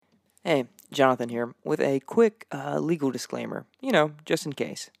Hey, Jonathan here with a quick legal disclaimer, just in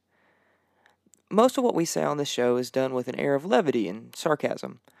case. Most of what we say on this show is done with an air of levity and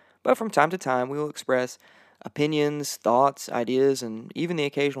sarcasm, but from time to time we will express opinions, thoughts, ideas, and even the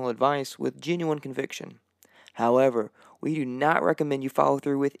occasional advice with genuine conviction. However, we do not recommend you follow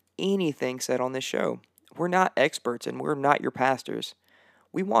through with anything said on this show. We're not experts and we're not your pastors.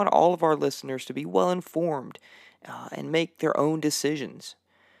 We want all of our listeners to be well informed and make their own decisions.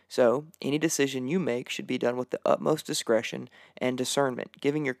 So, any decision you make should be done with the utmost discretion and discernment,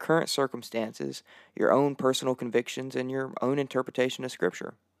 giving your current circumstances, your own personal convictions, and your own interpretation of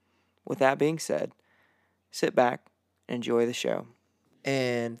Scripture. With that being said, sit back and enjoy the show.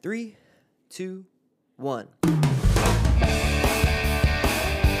 And 3, 2, 1.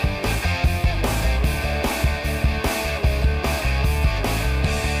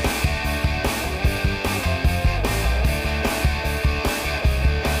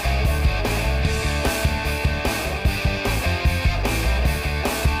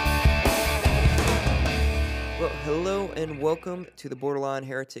 Well, hello and welcome to the Borderline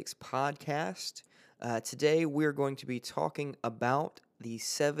Heretics podcast. Today we're going to be talking about the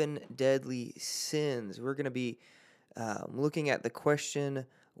 7 deadly sins. We're going to be looking at the question,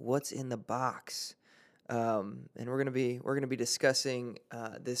 "What's in the box?" And we're going to be discussing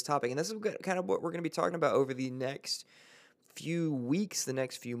this topic, and this is kind of what we're going to be talking about over the next few weeks, the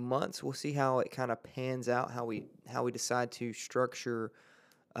next few months. We'll see how it kind of pans out, how we decide to structure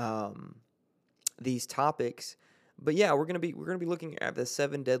these topics. But yeah, we're gonna be looking at the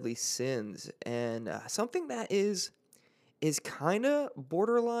 7 deadly sins, and something that is kind of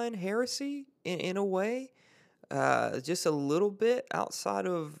borderline heresy in a way, just a little bit outside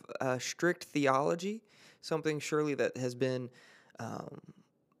of strict theology. Something surely that has been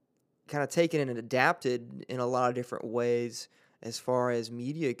kind of taken and adapted in a lot of different ways as far as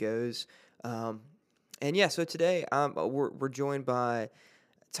media goes. And yeah, so today we're joined by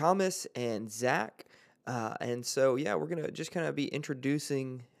Thomas and Zach. And so, yeah, we're going to just kind of be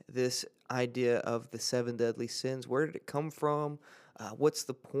introducing this idea of the 7 deadly sins. Where did it come from? What's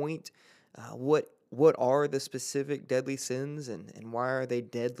the point? What are the specific deadly sins, and why are they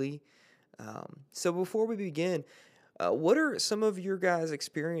deadly? So before we begin, what are some of your guys'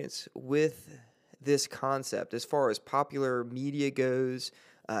 experience with this concept as far as popular media goes?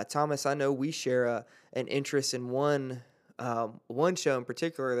 Thomas, I know we share an interest in one show in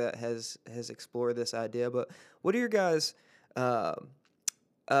particular that has explored this idea. But what are your guys? What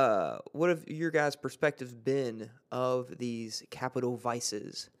have your guys' perspectives been of these capital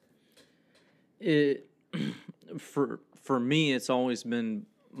vices? It for me, it's always been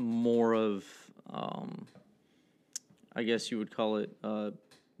more of, I guess you would call it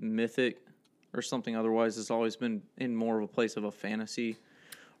mythic or something. Otherwise, it's always been in more of a place of a fantasy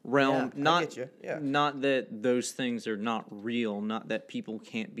realm. Yeah, I get you. Yeah. Not that those things are not real. Not that people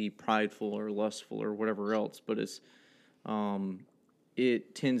can't be prideful or lustful or whatever else. But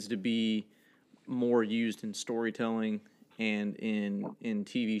it tends to be more used in storytelling and in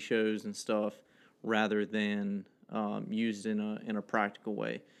TV shows and stuff, rather than used in a practical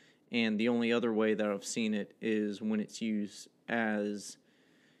way. And the only other way that I've seen it is when it's used as,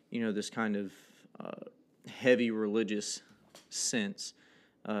 this kind of heavy religious sense.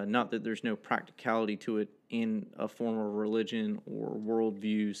 Not that there's no practicality to it in a form of religion or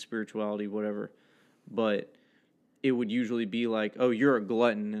worldview, spirituality, whatever, but it would usually be like, "Oh, you're a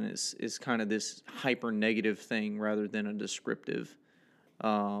glutton," and it's kind of this hyper negative thing rather than a descriptive.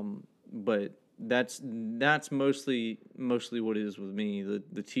 But that's mostly what it is with me.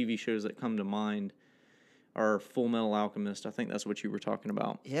 The TV shows that come to mind are Full Metal Alchemist. I think that's what you were talking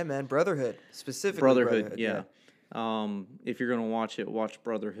about. Yeah, man, Brotherhood specifically. Brotherhood, yeah. If you're gonna watch it, watch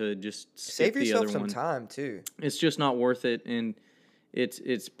Brotherhood. Just Save yourself the other some one. time too. It's just not worth it, and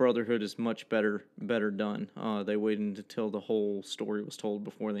it's Brotherhood is much better done. They waited until the whole story was told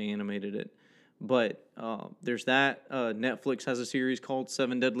before they animated it. But there's that. Netflix has a series called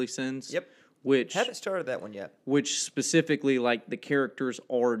 7 Deadly Sins. Yep. Which haven't started that one yet. Which specifically, like, the characters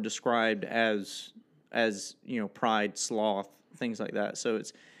are described as pride, sloth, things like that. So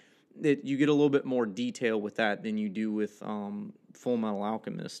you get a little bit more detail with that than you do with Full Metal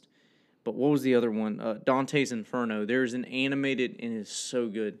Alchemist. But what was the other one? Dante's Inferno. There's an animated, and it's so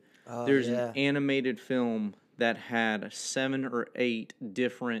good. There's an animated film that had 7 or 8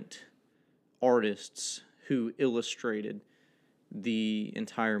 different artists who illustrated the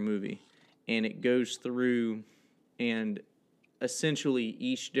entire movie. And it goes through, and essentially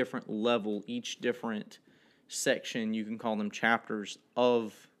each different level, each different section, you can call them chapters,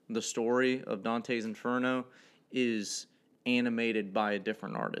 of the story of Dante's Inferno is animated by a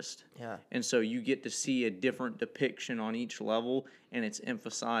different artist. Yeah. And so you get to see a different depiction on each level, and it's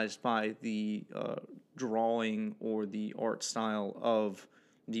emphasized by the drawing or the art style of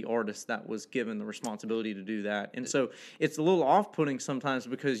the artist that was given the responsibility to do that. And so it's a little off-putting sometimes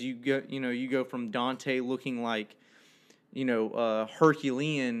because you go from Dante looking like, a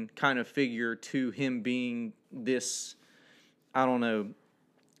Herculean kind of figure to him being this, I don't know,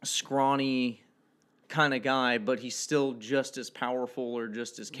 scrawny kind of guy, but he's still just as powerful or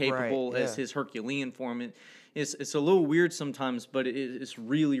just as capable as his Herculean form. It's a little weird sometimes, but it's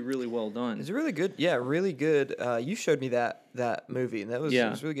really, really well done. It's really good. Yeah, really good. You showed me that movie, and it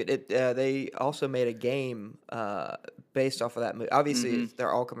was really good. They also made a game based off of that movie. Obviously,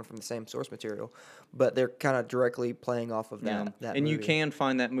 they're all coming from the same source material, but they're kind of directly playing off of that And movie. you can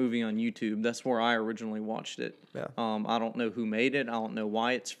find that movie on YouTube. That's where I originally watched it. Yeah. I don't know who made it. I don't know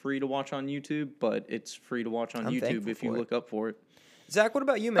why it's free to watch on YouTube, but it's free to watch on YouTube if you look up for it. Zach, what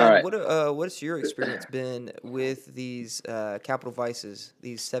about you, man? All right. What's your experience been with these capital vices,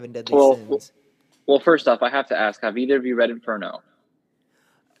 these 7 deadly sins? Well, first off, I have to ask: have either of you read Inferno?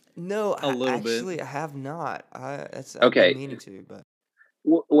 No, A little actually, bit. I have not. I've Okay. been meaning to, but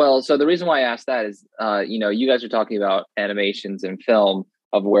Well, so the reason why I asked that is, you guys are talking about animations and film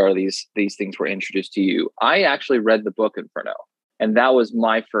of where these things were introduced to you. I actually read the book Inferno, and that was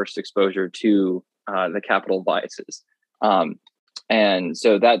my first exposure to the capital vices. And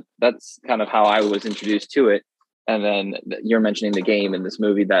so that's kind of how I was introduced to it. And then you're mentioning the game and this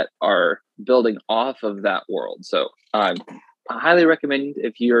movie that are building off of that world. So I highly recommend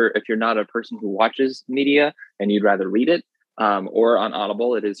if you're not a person who watches media and you'd rather read it, or on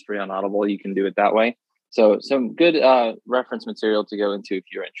Audible. It is free on Audible. You can do it that way. So some good reference material to go into if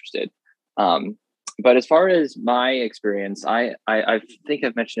you're interested. But as far as my experience, I think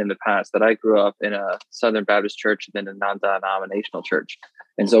I've mentioned in the past that I grew up in a Southern Baptist church and then a non-denominational church.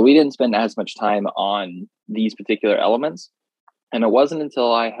 And so we didn't spend as much time on these particular elements. And it wasn't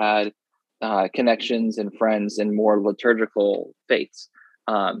until I had connections and friends in more liturgical faiths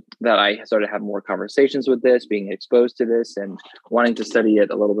that I started having more conversations with this, being exposed to this, and wanting to study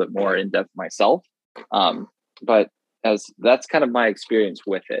it a little bit more in depth myself. But as that's kind of my experience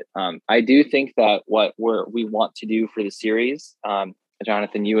with it. I do think that what we want to do for the series,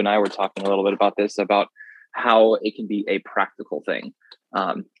 Jonathan, you and I were talking a little bit about this, about how it can be a practical thing.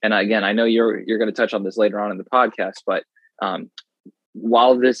 And again, I know you're going to touch on this later on in the podcast, but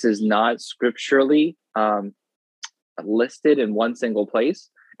while this is not scripturally listed in one single place,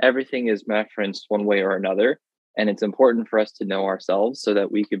 everything is referenced one way or another. And it's important for us to know ourselves so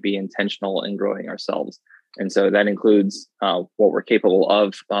that we could be intentional in growing ourselves. And so that includes what we're capable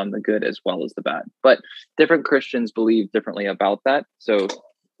of on the good as well as the bad. But different Christians believe differently about that. So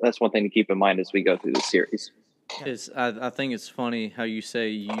that's one thing to keep in mind as we go through this series. I think it's funny how you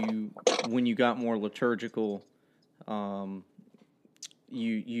say when you got more liturgical,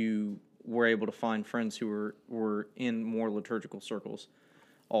 you were able to find friends who were in more liturgical circles.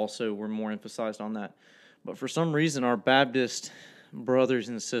 Also, were more emphasized on that. But for some reason, our Baptist brothers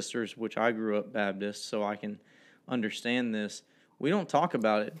and sisters, which I grew up Baptist, so I can understand this, we don't talk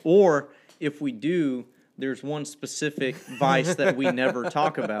about it. Or if we do, there's one specific vice that we never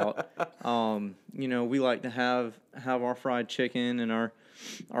talk about. We like to have our fried chicken and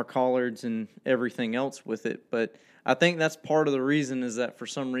our collards and everything else with it. But I think that's part of the reason is that for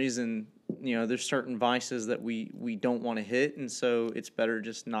some reason, there's certain vices that we don't want to hit, and so it's better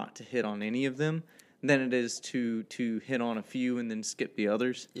just not to hit on any of them than it is to hit on a few and then skip the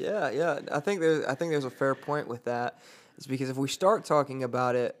others. Yeah. I think there's a fair point with that. It's because if we start talking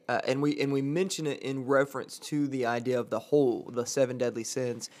about it and we mention it in reference to the idea of the 7 deadly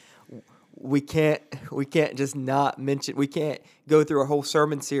sins, we can't just not mention. We can't go through a whole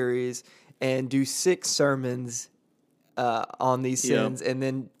sermon series and do 6 sermons on these sins and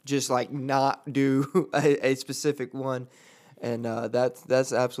then just like not do a specific one, and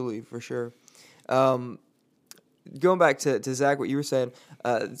that's absolutely for sure. Going back to Zach, what you were saying,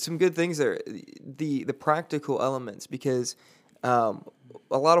 some good things there. The practical elements, because a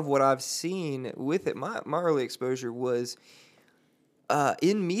lot of what I've seen with it, my early exposure was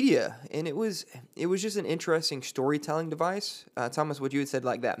in media, and it was just an interesting storytelling device. Thomas, what you had said,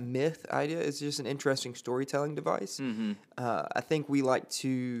 like that myth idea, is just an interesting storytelling device. Mm-hmm. I think we like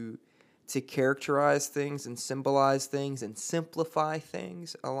to characterize things and symbolize things and simplify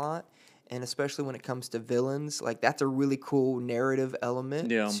things a lot. And especially when it comes to villains, like that's a really cool narrative element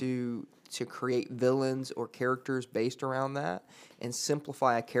to create villains or characters based around that and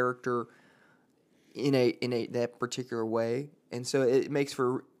simplify a character in that particular way. And so it makes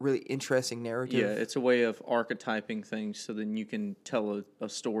for a really interesting narrative. Yeah, it's a way of archetyping things so then you can tell a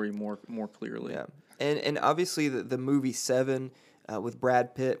story more clearly. Yeah, and obviously the movie Seven with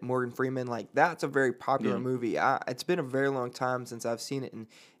Brad Pitt, Morgan Freeman, like that's a very popular movie. It's been a very long time since I've seen it,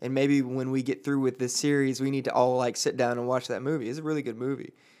 and maybe when we get through with this series, we need to all like sit down and watch that movie. It's a really good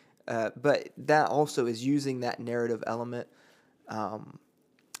movie, but that also is using that narrative element.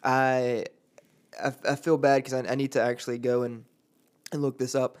 I feel bad because I need to actually go and look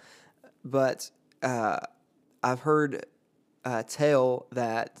this up, but I've heard tell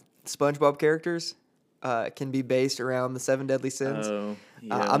that SpongeBob characters can be based around the seven deadly sins. Oh,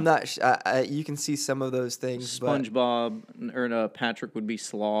 yeah. I'm not. You can see some of those things. SpongeBob or Patrick would be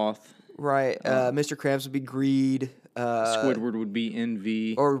sloth. Right. Mr. Krabs would be greed. Squidward would be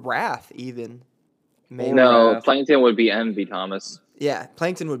envy. Or wrath, even. Maybe. No, Wrath. Plankton would be envy, Thomas. Yeah,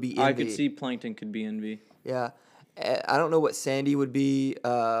 Plankton would be envy. I could see Plankton could be envy. Yeah. I don't know what Sandy would be.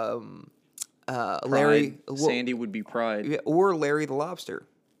 Larry. Sandy would be pride. Or Larry the Lobster.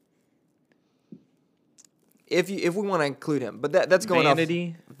 If we want to include him, but that's going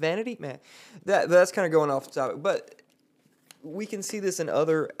Vanity. off. Vanity, man, that's kind of going off the topic. But we can see this in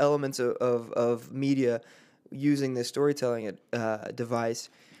other elements of media using this storytelling device.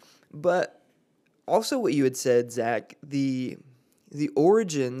 But also, what you had said, Zach, the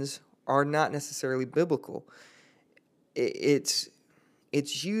origins are not necessarily biblical. It's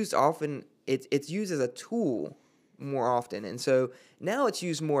used often. It's used as a tool more often, and so now it's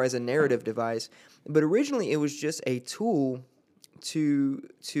used more as a narrative device. But originally, it was just a tool to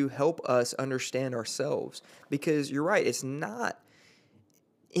help us understand ourselves. Because you're right, it's not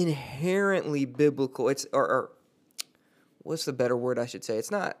inherently biblical. It's or what's the better word I should say? It's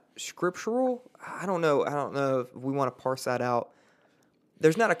not scriptural. I don't know if we want to parse that out.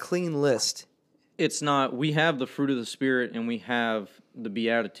 There's not a clean list. It's not. We have the fruit of the Spirit and we have the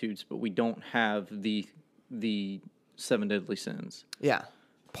Beatitudes, but we don't have the seven deadly sins. Yeah.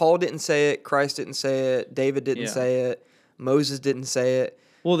 Paul didn't say it. Christ didn't say it. David didn't say it. Moses didn't say it.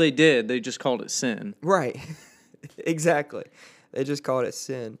 Well, they did. They just called it sin. Right. Exactly. They just called it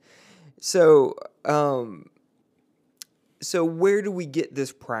sin. So, so where do we get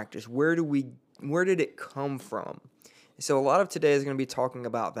this practice? Where did it come from? So a lot of today is going to be talking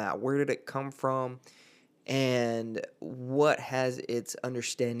about that. Where did it come from? And what has its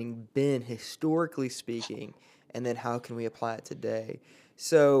understanding been, historically speaking? And then how can we apply it today?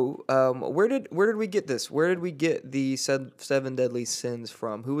 So where did we get this? Where did we get the seven deadly sins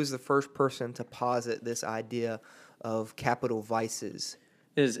from? Who was the first person to posit this idea of capital vices?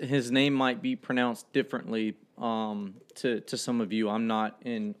 His name might be pronounced differently to some of you. I'm not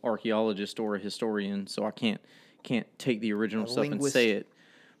an archaeologist or a historian, so I can't take the original stuff and say it.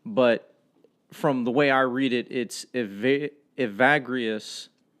 But from the way I read it, it's Evagrius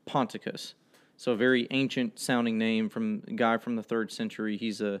Ponticus. So a very ancient-sounding name from a guy from the 3rd century.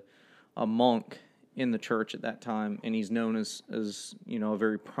 He's a monk in the church at that time, and he's known as a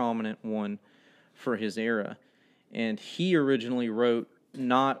very prominent one for his era. And he originally wrote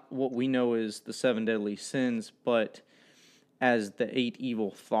not what we know as the 7 deadly sins, but as the 8 evil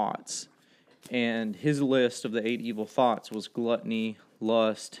thoughts. And his list of the 8 evil thoughts was gluttony,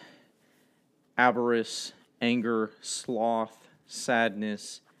 lust, avarice, anger, sloth,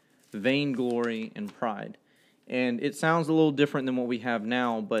 sadness, vainglory, and pride. And it sounds a little different than what we have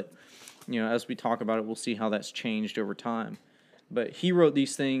now, but as we talk about it, we'll see how that's changed over time. But he wrote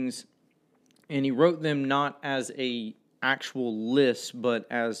these things, and he wrote them not as a actual list, but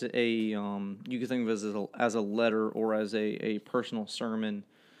as a you can think of it as a letter or as a personal sermon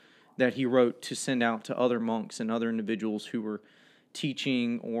that he wrote to send out to other monks and other individuals who were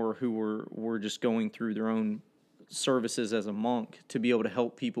teaching or who were just going through their own services as a monk to be able to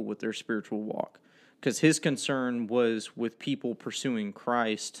help people with their spiritual walk. Because his concern was with people pursuing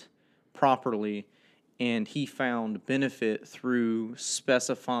Christ properly, and he found benefit through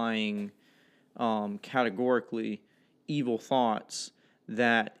specifying categorically evil thoughts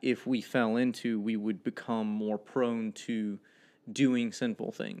that if we fell into, we would become more prone to doing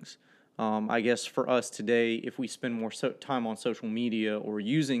sinful things. I guess for us today, if we spend more time on social media or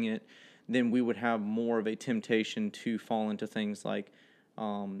using it, then we would have more of a temptation to fall into things like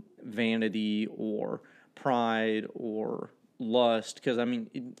vanity or pride or lust. Because,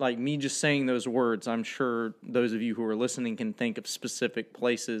 like me just saying those words, I'm sure those of you who are listening can think of specific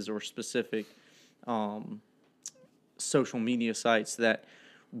places or specific social media sites that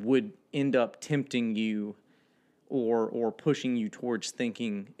would end up tempting you or pushing you towards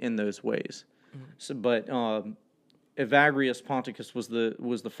thinking in those ways. Mm-hmm. So, but Evagrius Ponticus was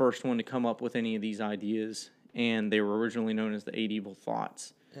the first one to come up with any of these ideas, and they were originally known as the 8 evil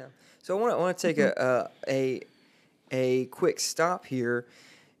thoughts. Yeah. So I want to take a quick stop here.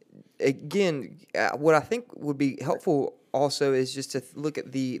 Again, what I think would be helpful also is just to look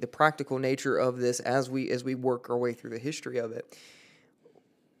at the practical nature of this as we work our way through the history of it.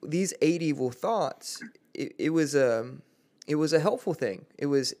 These 8 evil thoughts, it was a helpful thing. It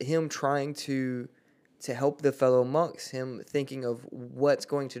was him trying to help the fellow monks, him thinking of what's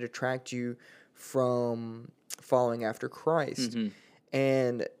going to detract you from following after Christ. Mm-hmm.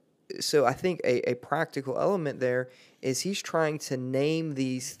 And so I think a practical element there is he's trying to name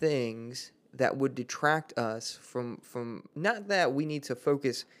these things that would detract us from not that we need to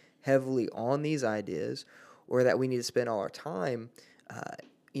focus heavily on these ideas or that we need to spend all our time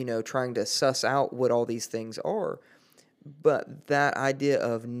trying to suss out what all these things are, but that idea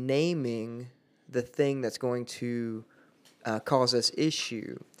of naming the thing that's going to cause us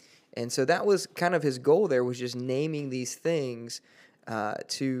issue. And so that was kind of his goal there, was just naming these things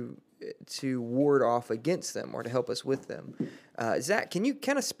to ward off against them or to help us with them. Zach, can you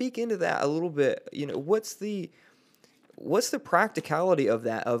kind of speak into that a little bit? What's the practicality of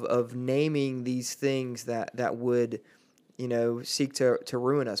that, of naming these things that would seek to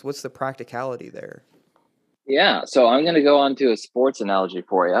ruin us? What's the practicality there? Yeah, so I'm going to go on to a sports analogy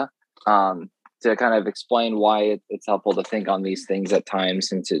for you to kind of explain why it's helpful to think on these things at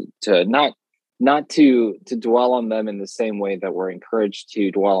times, and to not to dwell on them in the same way that we're encouraged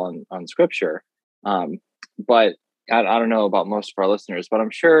to dwell on Scripture. But I don't know about most of our listeners, but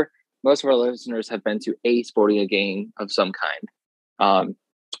I'm sure most of our listeners have been to a sporting game of some kind.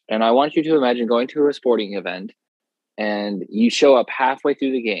 And I want you to imagine going to a sporting event, and you show up halfway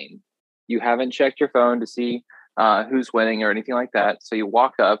through the game. You haven't checked your phone to see who's winning or anything like that. So you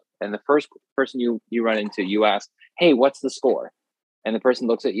walk up, and the first person you run into, you ask, "Hey, what's the score?" And the person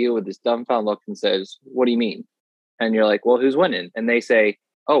looks at you with this dumbfounded look and says, "What do you mean?" And you're like, "Well, who's winning?" And they say,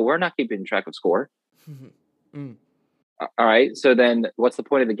 "Oh, we're not keeping track of score." Mm. All right. So then what's the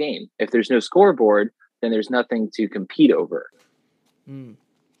point of the game? If there's no scoreboard, then there's nothing to compete over. Mm.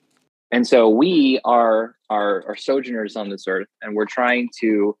 And so we are sojourners on this earth, and we're trying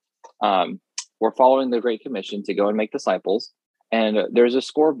to, we're following the Great Commission to go and make disciples. And there's a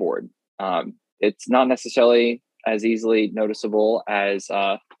scoreboard. It's not necessarily as easily noticeable as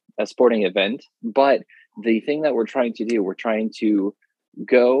a sporting event, but the thing that we're trying to do, we're trying to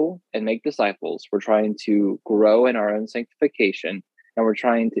go and make disciples. We're trying to grow in our own sanctification, and we're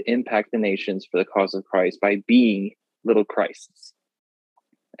trying to impact the nations for the cause of Christ by being little Christs.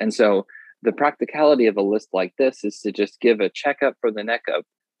 And so the practicality of a list like this is to just give a checkup for the neck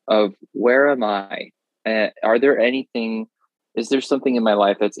of where am I? Is there something in my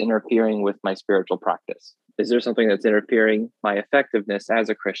life that's interfering with my spiritual practice? Is there something that's interfering my effectiveness as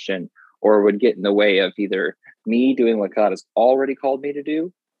a Christian, or would get in the way of either me doing what God has already called me to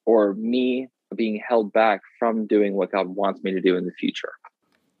do, or me being held back from doing what God wants me to do in the future?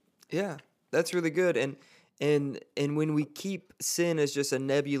 Yeah, that's really good. And when we keep sin as just a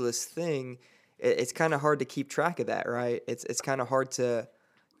nebulous thing, it's kind of hard to keep track of that, right? It's kind of hard to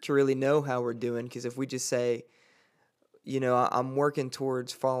really know how we're doing, because if we just say, I'm working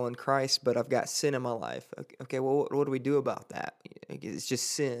towards following Christ, but I've got sin in my life. Okay, well, what do we do about that? It's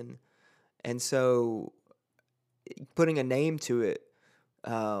just sin. And so putting a name to it,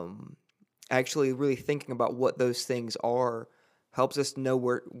 actually really thinking about what those things are, helps us know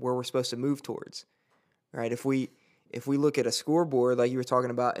where we're supposed to move towards, right? If we look at a scoreboard like you were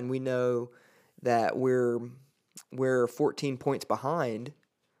talking about, and we know that we're 14 points behind,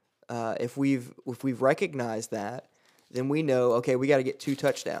 if we've recognized that, then we know, okay, we got to get 2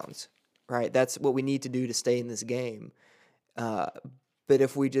 touchdowns, right? That's what we need to do to stay in this game. But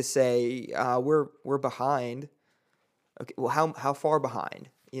if we just say we're behind, okay, well, how far behind?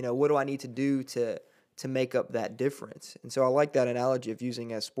 What do I need to do to make up that difference? And so I like that analogy of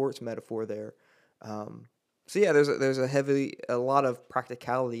using a sports metaphor there. So yeah, there's a lot of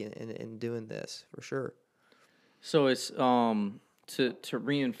practicality in doing this for sure. So it's to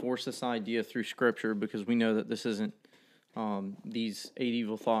reinforce this idea through Scripture, because we know that this isn't these 8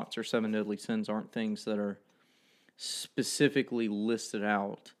 evil thoughts or 7 deadly sins aren't things that are specifically listed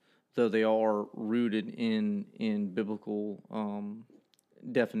out, though they are rooted in biblical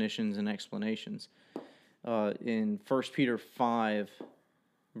definitions and explanations. In 1 Peter 5,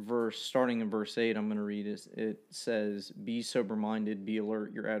 starting in verse 8, I'm going to read it says, "Be sober-minded, be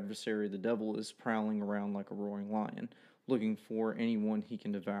alert. Your adversary, the devil, is prowling around like a roaring lion, looking for anyone he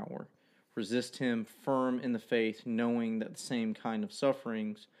can devour. Resist him firm in the faith, knowing that the same kind of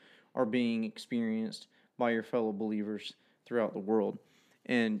sufferings are being experienced by your fellow believers throughout the world."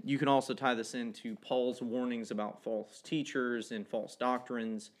 And you can also tie this into Paul's warnings about false teachers and false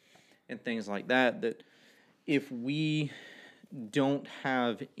doctrines and things like that, that if we don't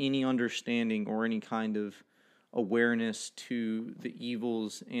have any understanding or any kind of awareness to the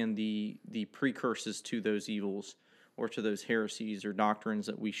evils and the precursors to those evils or to those heresies or doctrines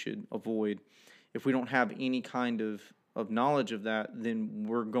that we should avoid, if we don't have any kind of knowledge of that, then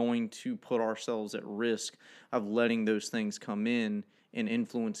we're going to put ourselves at risk of letting those things come in and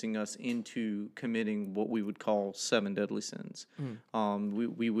influencing us into committing what we would call 7 deadly sins.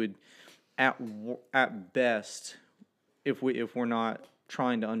 We would, at best, if we're not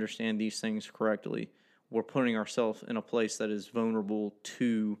trying to understand these things correctly, we're putting ourselves in a place that is vulnerable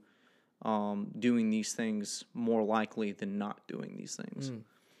to doing these things more likely than not doing these things.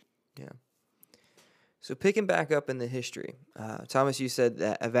 Yeah. So picking back up in the history, Thomas, you said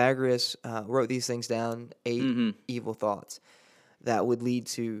that Evagrius wrote these things down, 8 evil thoughts that would lead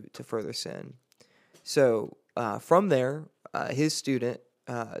to further sin. So from there, his student,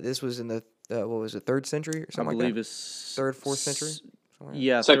 this was in the, what was it, 3rd century or something like that? I believe it's 3rd, 4th century?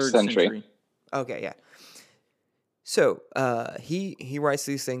 Yeah, 6th 3rd century. Okay, yeah. So he writes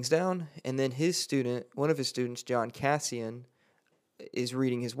these things down, and then his student, one of his students, John Cassian, is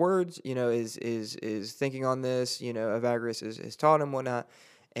reading his words, is thinking on this, Evagrius has taught him, whatnot.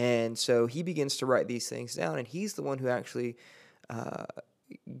 And so he begins to write these things down, and he's the one who actually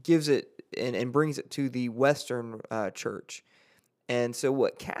gives it and brings it to the Western church. And so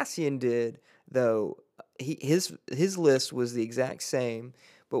what Cassian did, though, his list was the exact same,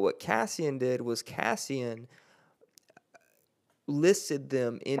 but what Cassian did was Cassian listed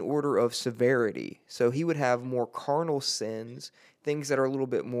them in order of severity. So he would have more carnal sins, things that are a little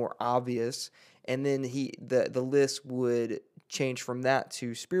bit more obvious, and then the list would change from that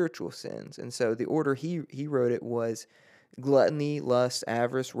to spiritual sins. And so the order he wrote it was gluttony, lust,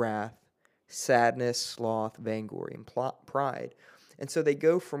 avarice, wrath, sadness, sloth, vainglory, and pride. And so they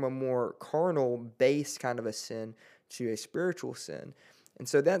go from a more carnal base kind of a sin to a spiritual sin. And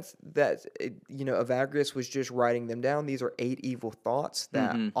so that's Evagrius was just writing them down. These are 8 evil thoughts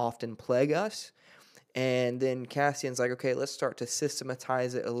that often plague us. And then Cassian's like, okay, let's start to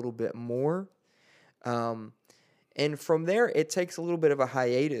systematize it a little bit more. And from there, it takes a little bit of a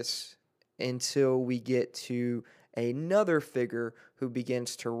hiatus until we get to another figure who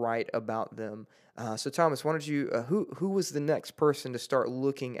begins to write about them. So Thomas, why don't you? Who was the next person to start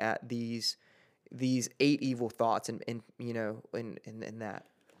looking at these 8 evil thoughts and that?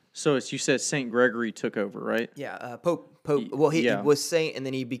 So as you said, Saint Gregory took over, right? Yeah, Pope. Well, he was saint, and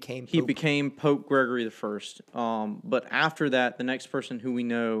then he became Pope. He became Pope Gregory the First. But after that, the next person who we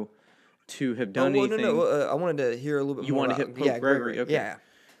know to have done anything. No. I wanted to hear a little bit more. You wanted to hit Pope Gregory? Okay. Yeah.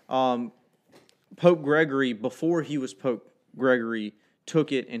 Pope Gregory, before he was Pope Gregory,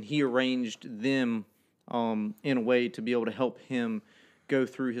 took it and he arranged them in a way to be able to help him go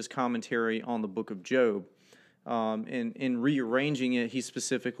through his commentary on the book of Job. And in rearranging it, he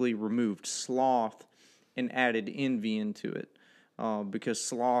specifically removed sloth and added envy into it. Because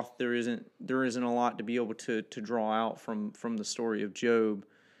sloth, there isn't a lot to be able to draw out from the story of Job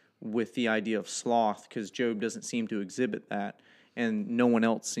with the idea of sloth, because Job doesn't seem to exhibit that, and no one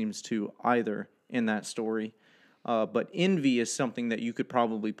else seems to either in that story. But envy is something that you could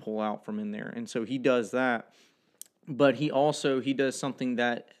probably pull out from in there, and so he does that. But he does something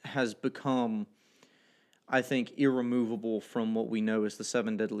that has become, I think, irremovable from what we know as the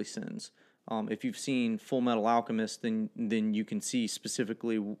 7 deadly sins. If you've seen Full Metal Alchemist, then you can see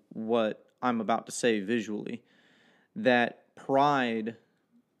specifically what I'm about to say visually. That pride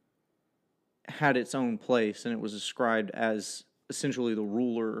had its own place, and it was described as essentially the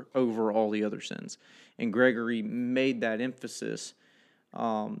ruler over all the other sins. And Gregory made that emphasis.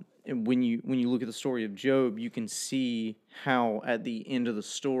 And when you look at the story of Job, you can see how at the end of the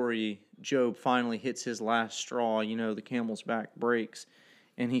story, Job finally hits his last straw. The camel's back breaks.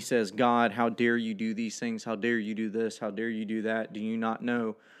 And he says, God, how dare you do these things? How dare you do this? How dare you do that? Do you not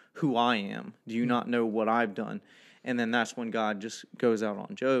know who I am? Do you not know what I've done? And then that's when God just goes out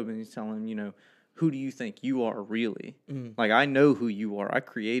on Job and he's telling him, who do you think you are really? Like, I know who you are. I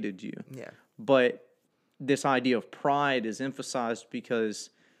created you. Yeah. But this idea of pride is emphasized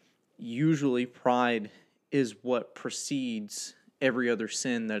because usually pride is what precedes every other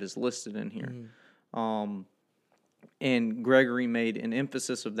sin that is listed in here. And Gregory made an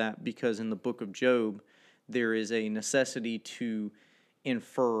emphasis of that because in the book of Job, there is a necessity to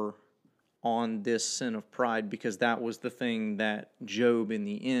infer on this sin of pride, because that was the thing that Job in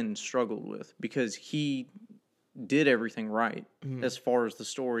the end struggled with, because he did everything right as far as the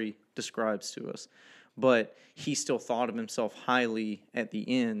story describes to us. but he still thought of himself highly at the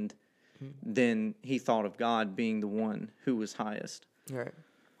end. Then he thought of God being the one who was highest. Right.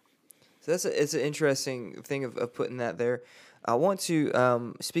 So it's an interesting thing of putting that there. I want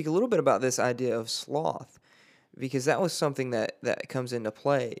to speak a little bit about this idea of sloth, because that was something that comes into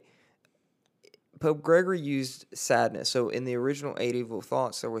play. Pope Gregory used sadness. So in the original Eight Evil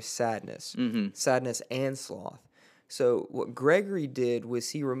Thoughts, there was sadness, sadness and sloth. So what Gregory did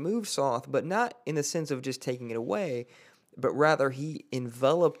was he removed sloth, but not in the sense of just taking it away, but rather he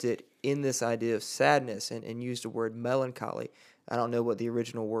enveloped it in this idea of sadness and used the word melancholy. I don't know what the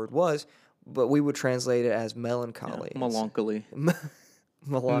original word was, but we would translate it as melancholy. Melancholy.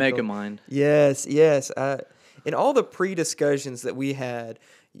 Melancholy. Megamind. Yes. In all the pre-discussions that we had,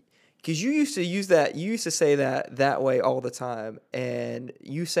 because you used to use that, you used to say that way all the time, and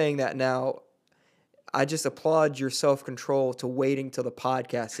you saying that now, I just applaud your self-control to waiting till the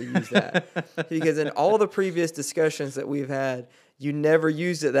podcast to use that. Because in all the previous discussions that we've had, you never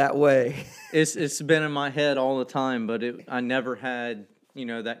used it that way. It's been in my head all the time, but I never had,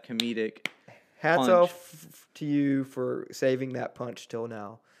 that comedic Hats punch. off to you for saving that punch till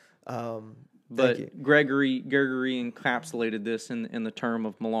now. Thank you. Gregory encapsulated this in the term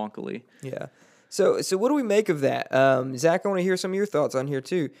of melancholy. Yeah. So what do we make of that? Zach, I want to hear some of your thoughts on here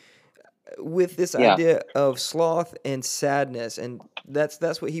too. With this idea of sloth and sadness, and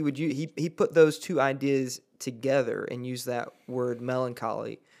that's what he would use. He put those two ideas together and used that word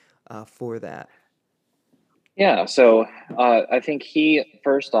melancholy for that. Yeah, so I think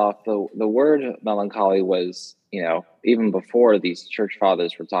first off, the word melancholy was, even before these church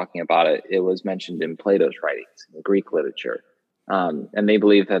fathers were talking about it, it was mentioned in Plato's writings, in Greek literature. And they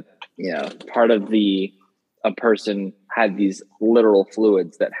believe that, part of a person had these literal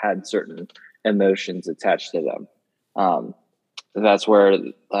fluids that had certain emotions attached to them. That's where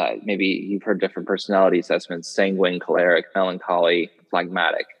maybe you've heard different personality assessments: sanguine, choleric, melancholy,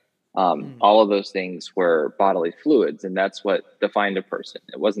 phlegmatic. All of those things were bodily fluids, and that's what defined a person.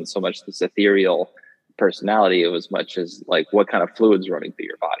 It wasn't so much this ethereal personality, it was much as like what kind of fluids running through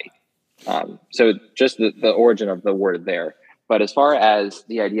your body. So just the origin of the word there. But as far as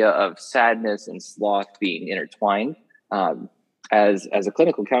the idea of sadness and sloth being intertwined, as a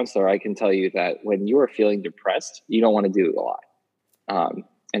clinical counselor, I can tell you that when you are feeling depressed, you don't want to do a lot.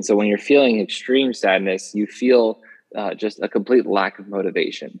 And so when you're feeling extreme sadness, you feel just a complete lack of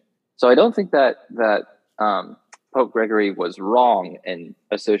motivation. So I don't think that Pope Gregory was wrong in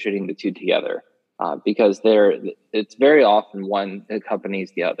associating the two together, because it's very often one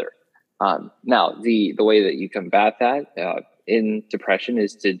accompanies the other. Now, the way that you combat that in depression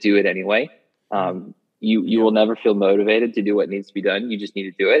is to do it anyway. You will never feel motivated to do what needs to be done. You just need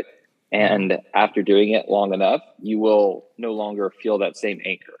to do it. And after doing it long enough, you will no longer feel that same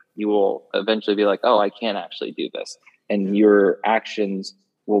anchor. You will eventually be like, oh, I can't actually do this. And your actions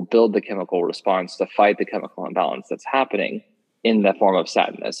will build the chemical response to fight the chemical imbalance that's happening in the form of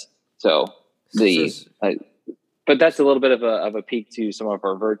sadness. So but that's a little bit of a peek to some of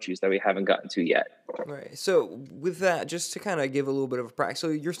our virtues that we haven't gotten to yet. Right. So with that, just to kind of give a little bit of a practice, so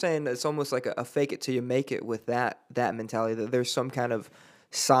you're saying it's almost like a fake it till you make it with that mentality, that there's some kind of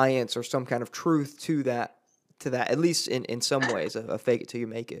science or some kind of truth to that, at least in some ways, a fake it till you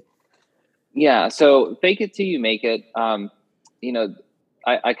make it. Yeah. So fake it till you make it.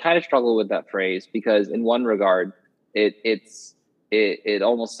 I kind of struggle with that phrase because in one regard, it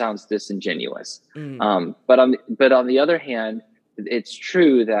almost sounds disingenuous. But on the other hand, it's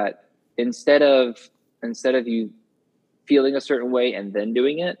true that instead of you feeling a certain way and then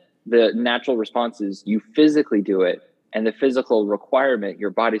doing it, the natural response is you physically do it, and the physical requirement, your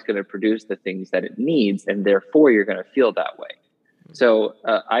body's going to produce the things that it needs, and therefore you're going to feel that way. So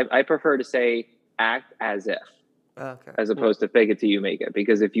I prefer to say act as if, as opposed to fake it till you make it.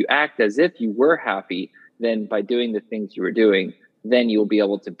 Because if you act as if you were happy, then by doing the things you were doing, then you'll be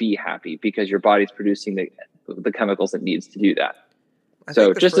able to be happy because your body's producing the chemicals it needs to do that.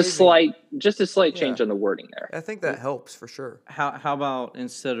 So just a slight change on the wording there. I think that helps for sure. How about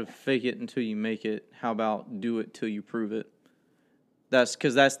instead of fake it until you make it, how about do it till you prove it? That's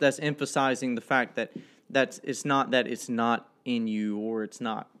emphasizing the fact that it's not in you or it's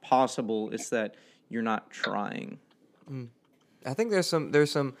not possible. It's that you're not trying. I think there's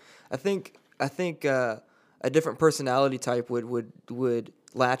some. I think a different personality type would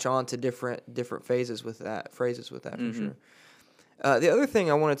latch on to different phrases with that for sure. The other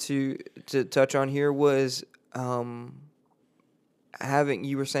thing I wanted to touch on here was you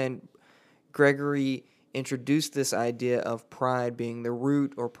were saying Gregory introduced this idea of pride being the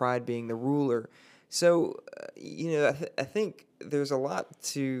root or pride being the ruler. So I think there's a lot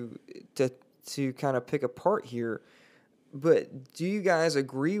to to kind of pick apart here, but do you guys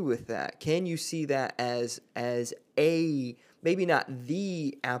agree with that? Can you see that as a, maybe not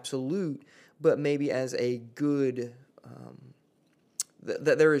the absolute, but maybe as a good,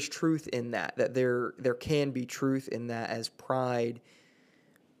 that there is truth in that, that there can be truth in that, as pride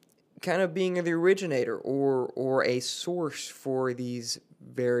kind of being the originator or a source for these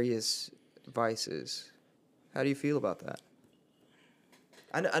various vices? How do you feel about that?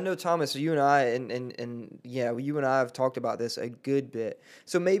 I know, Thomas, you and I, and yeah, you and I have talked about this a good bit.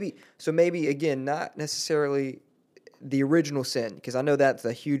 So maybe again, not necessarily the original sin, because I know that's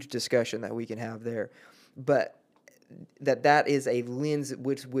a huge discussion that we can have there, but that is a lens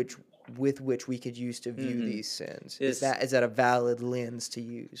with which we could use to view these sins. Is that a valid lens to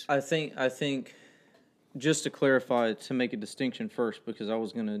use? I think just to clarify, to make a distinction first, because I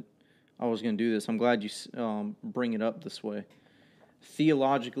was gonna do this. I'm glad you bring it up this way.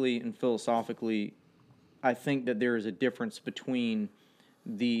 Theologically and philosophically, I think that there is a difference between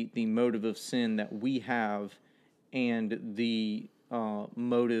the motive of sin that we have and the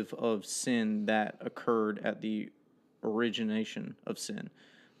motive of sin that occurred at the origination of sin.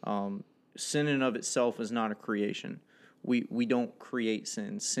 Sin in of itself is not a creation. We don't create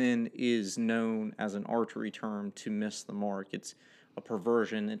sin. Sin is known as an archery term to miss the mark. It's a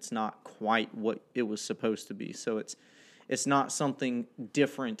perversion. It's not quite what it was supposed to be. So it's not something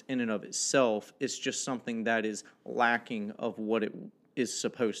different in and of itself. It's just something that is lacking of what it is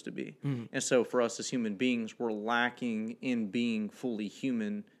supposed to be. Mm-hmm. And so for us as human beings, we're lacking in being fully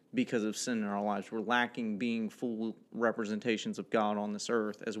human because of sin in our lives. We're lacking being full representations of God on this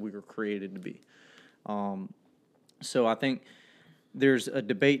earth as we were created to be. So I think there's a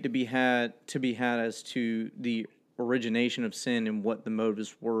debate to be had as to the origination of sin and what the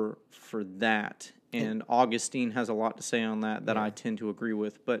motives were for that. And Augustine has a lot to say on that I tend to agree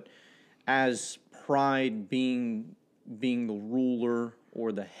with. But as pride being the ruler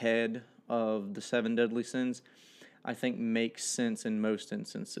or the head of the 7 deadly sins, I think makes sense in most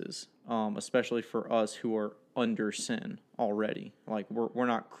instances, especially for us who are under sin already. Like we're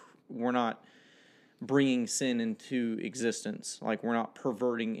not bringing sin into existence. Like we're not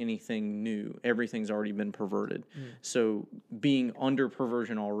perverting anything new. Everything's already been perverted. So being under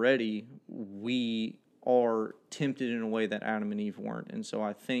perversion already, we are tempted in a way that Adam and Eve weren't. And so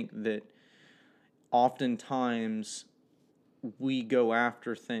I think that oftentimes we go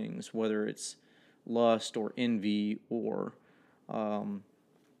after things, whether it's lust or envy or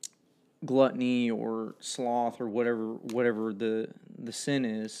gluttony or sloth or whatever the sin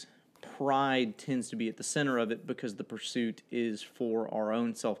is. Pride tends to be at the center of it because the pursuit is for our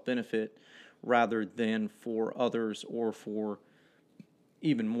own self-benefit rather than for others, or for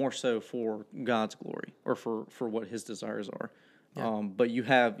even more so for God's glory or for what His desires are. Yeah. But you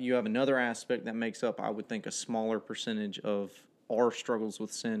have another aspect that makes up, I would think, a smaller percentage of our struggles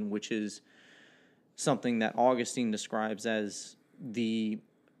with sin, which is something that Augustine describes as the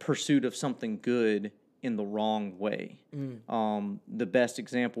pursuit of something good in the wrong way. The best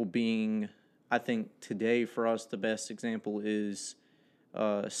example being, I think today for us, the best example is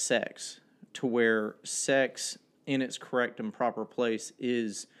sex, to where sex in its correct and proper place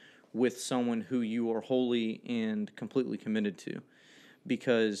is with someone who you are wholly and completely committed to.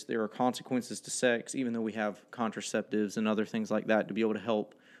 Because there are consequences to sex, even though we have contraceptives and other things like that to be able to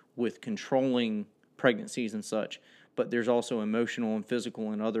help with controlling pregnancies and such. But there's also emotional and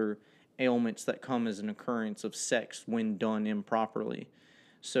physical and other ailments that come as an occurrence of sex when done improperly.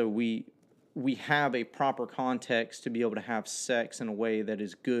 So we have a proper context to be able to have sex in a way that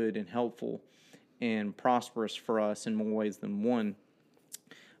is good and helpful and prosperous for us in more ways than one.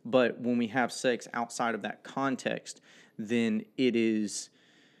 But when we have sex outside of that context, then it is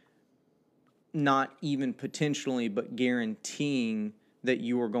not even potentially, but guaranteeing that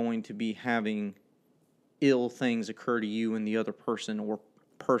you are going to be having ill things occur to you and the other person or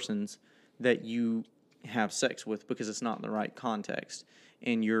persons that you have sex with, because it's not in the right context,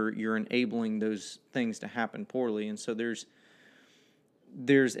 and you're enabling those things to happen poorly. And so there's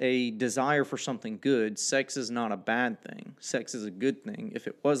a desire for something good. Sex is not a bad thing. Sex is a good thing. If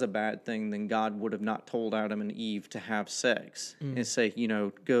it was a bad thing, then God would have not told Adam and Eve to have sex and say,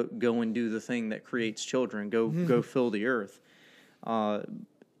 go and do the thing that creates children. Go fill the earth.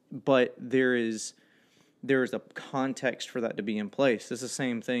 But there is a context for that to be in place. It's the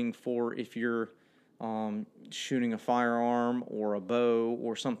same thing for if you're shooting a firearm or a bow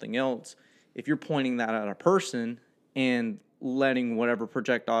or something else. If you're pointing that at a person and letting whatever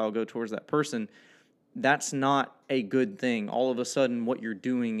projectile go towards that person, that's not a good thing. All of a sudden, what you're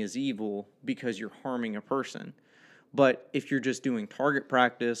doing is evil because you're harming a person. But if you're just doing target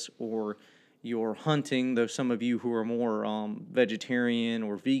practice, or you're hunting, though some of you who are more vegetarian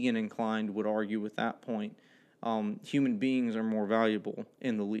or vegan inclined would argue with that point, human beings are more valuable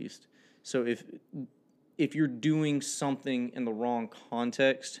in the least. So if you're doing something in the wrong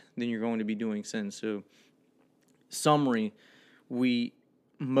context, then you're going to be doing sin. So summary,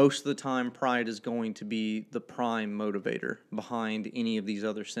 most of the time, pride is going to be the prime motivator behind any of these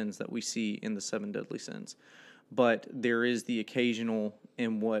other sins that we see in the 7 deadly sins. But there is the occasional,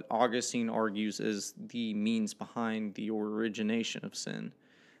 and what Augustine argues is the means behind the origination of sin,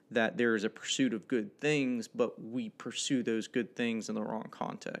 that there is a pursuit of good things, but we pursue those good things in the wrong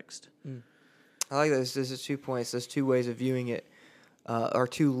context. I like this. This is 2 points. There's 2 ways of viewing it, or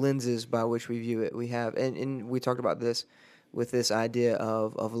 2 lenses by which we view it. We have, and we talked about this with this idea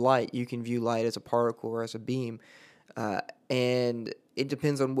of light. You can view light as a particle or as a beam, and it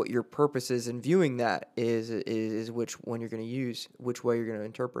depends on what your purpose is in viewing that is which one you're going to use, which way you're going to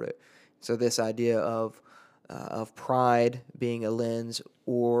interpret it. So this idea of pride being a lens,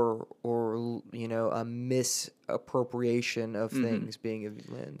 or a misappropriation of things being a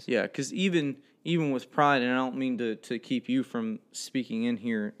lens. Yeah, because even with pride, and I don't mean to keep you from speaking in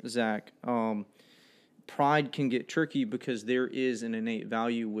here, Zach, pride can get tricky because there is an innate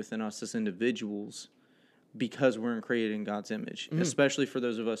value within us as individuals because we're created in God's image, especially for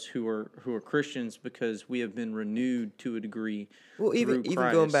those of us who are Christians, because we have been renewed to a degree. Well, even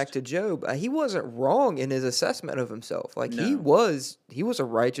going back to Job, he wasn't wrong in his assessment of himself. Like No. he was a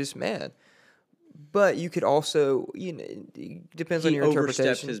righteous man. But you could also, it depends on your interpretation.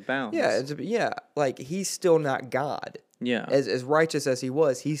 Overstepped his bounds. Yeah, like he's still not God. Yeah. As righteous as he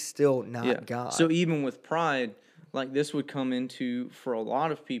was, he's still not God. So even with pride, like this would come into, for a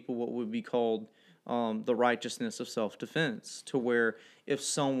lot of people, what would be called the righteousness of self-defense, to where if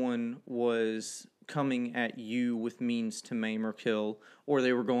someone was coming at you with means to maim or kill, or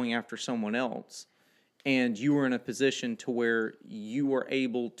they were going after someone else, and you were in a position to where you were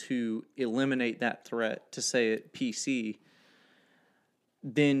able to eliminate that threat, to say it PC,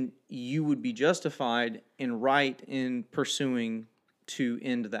 then you would be justified and right in pursuing to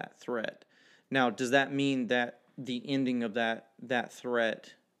end that threat. Now, does that mean that the ending of that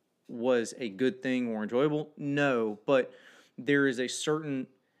threat was a good thing or enjoyable? No, but there is a certain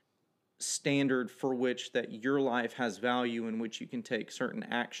standard for which that your life has value, in which you can take certain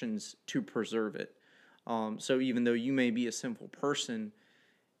actions to preserve it. So even though you may be a sinful person,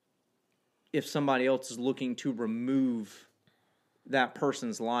 if somebody else is looking to remove that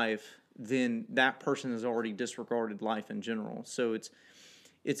person's life, then that person has already disregarded life in general. So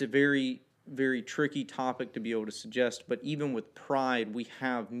it's a very, very tricky topic to be able to suggest. But even with pride, we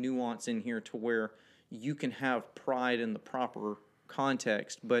have nuance in here to where you can have pride in the proper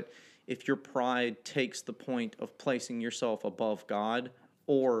context, but if your pride takes the point of placing yourself above God,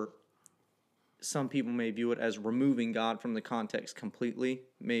 or some people may view it as removing God from the context completely.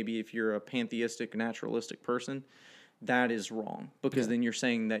 Maybe if you're a pantheistic, naturalistic person, that is wrong, because then you're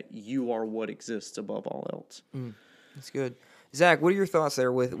saying that you are what exists above all else. That's good. Zach, what are your thoughts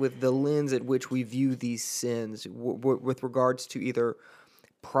there with the lens at which we view these sins with regards to either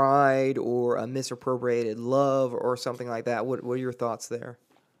pride or a misappropriated love or something like that? What are your thoughts there?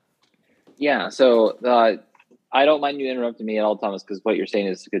 Yeah, so I don't mind you interrupting me at all, Thomas, because what you're saying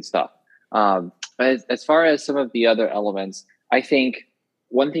is good stuff. As far as some of the other elements, I think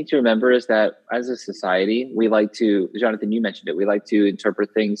one thing to remember is that as a society, we like to, Jonathan, you mentioned it, we like to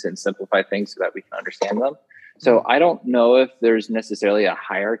interpret things and simplify things so that we can understand them. So I don't know if there's necessarily a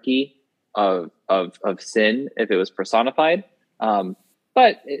hierarchy of sin if it was personified,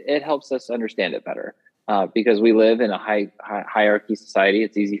 but it helps us understand it better. Because we live in a hierarchy society,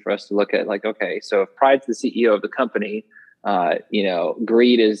 it's easy for us to look at like, okay, so if pride's the CEO of the company,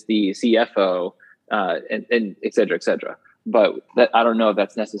 greed is the CFO, and et cetera, et cetera. But that, I don't know if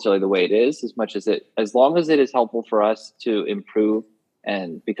that's necessarily the way it is, as long as it is helpful for us to improve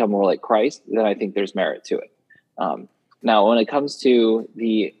and become more like Christ, then I think there's merit to it. Now, when it comes to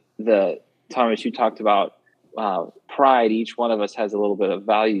the Thomas, you talked about pride, each one of us has a little bit of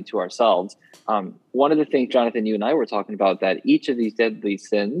value to ourselves. One of the things, Jonathan, you and I were talking about, that each of these deadly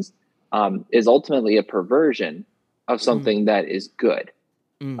sins is ultimately a perversion of something that is good.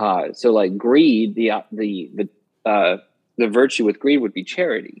 So like greed, the virtue with greed would be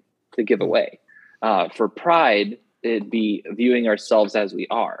charity, to give away. For pride, it'd be viewing ourselves as we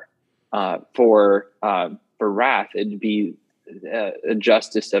are. For wrath, it'd be a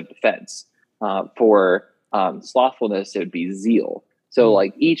justice of defense. For slothfulness, it would be zeal. So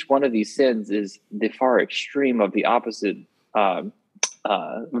like each one of these sins is the far extreme of the opposite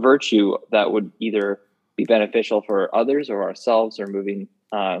virtue that would either be beneficial for others or ourselves, or moving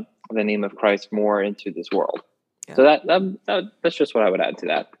the name of Christ more into this world. Yeah. So that's just what I would add to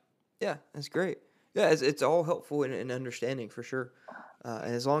that. Yeah, that's great. Yeah, it's all helpful in understanding for sure.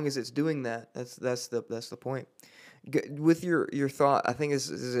 And as long as it's doing that, that's the point. With your thought, I think this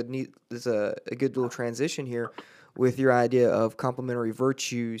is a good little transition here with your idea of complementary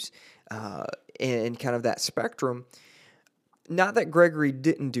virtues and kind of that spectrum. Not that Gregory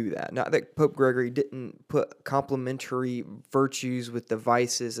didn't do that. Not that Pope Gregory didn't put complementary virtues with the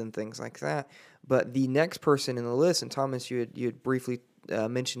vices and things like that. But the next person in the list, and Thomas, you had briefly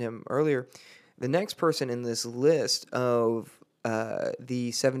mentioned him earlier. The next person in this list of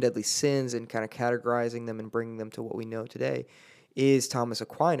the 7 deadly sins and kind of categorizing them and bringing them to what we know today is Thomas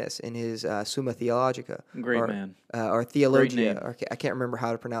Aquinas in his Summa Theologica. Great man. Or Theologia. Or, I can't remember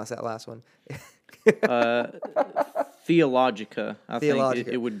how to pronounce that last one. Theologica, I Theologica.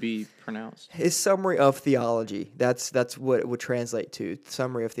 think it would be pronounced. His summary of theology. That's what it would translate to.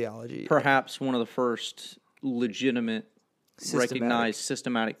 Summary of theology. Perhaps one of the first legitimate, recognized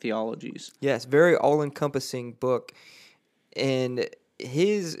systematic theologies. Yes, very all-encompassing book. And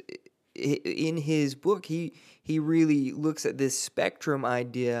in his book, he really looks at this spectrum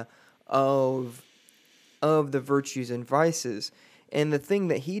idea of the virtues and vices. And the thing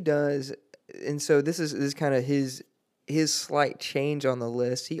that he does, and so this is kind of his slight change on the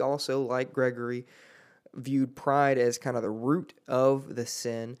list. He also, like Gregory, viewed pride as kind of the root of the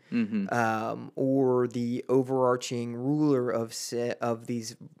sin, or the overarching ruler of sin, of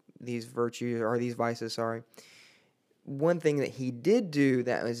these virtues or these vices. Sorry. One thing that he did do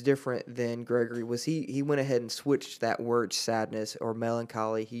that was different than Gregory was he went ahead and switched that word sadness or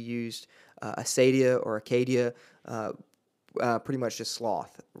melancholy. He used acedia or Acadia, pretty much just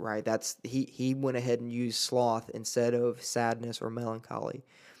sloth, right? He went ahead and used sloth instead of sadness or melancholy.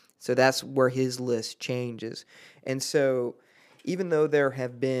 So that's where his list changes. And so even though there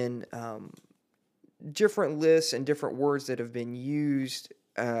have been different lists and different words that have been used,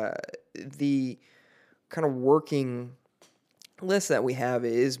 the kind of working list that we have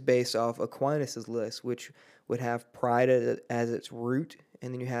is based off Aquinas' list, which would have pride as its root,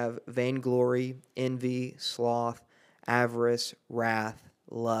 and then you have vainglory, envy, sloth, avarice, wrath,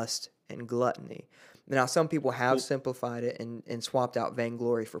 lust, and gluttony. Now, some people have simplified it and swapped out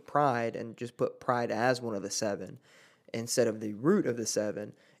vainglory for pride and just put pride as one of the 7 instead of the root of the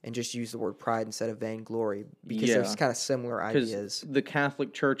 7, and just use the word pride instead of vainglory because there's kind of similar ideas. The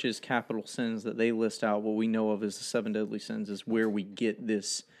Catholic Church's capital sins that they list out, what we know of as the 7 deadly sins, is where we get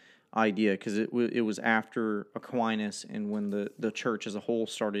this idea, because it was after Aquinas and when the Church as a whole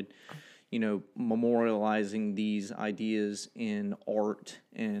started, memorializing these ideas in art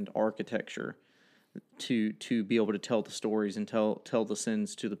and architecture to be able to tell the stories and tell the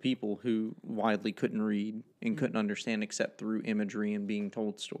sins to the people who widely couldn't read and couldn't understand except through imagery and being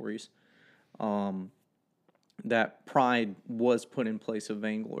told stories. That pride was put in place of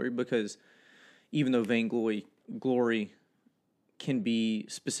vainglory, because even though glory can be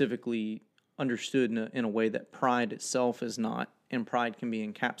specifically understood in a way that pride itself is not, and pride can be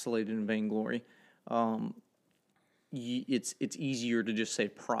encapsulated in vainglory, it's easier to just say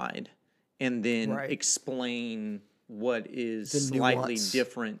pride and then explain what is slightly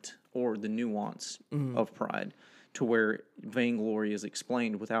different, or the nuance of pride, to where vainglory is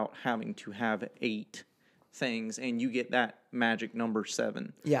explained without having to have 8 things, and you get that magic number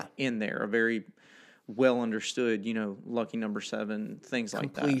 7 in there, a very well understood, lucky number 7, things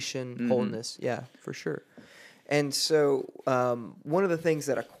like that. Completion, wholeness, for sure. And so one of the things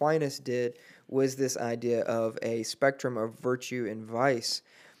that Aquinas did was this idea of a spectrum of virtue and vice.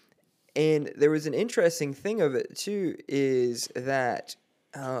 And there was an interesting thing of it, too, is that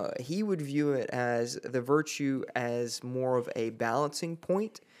he would view it as the virtue as more of a balancing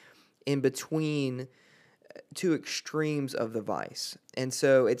point in between 2 extremes of the vice. And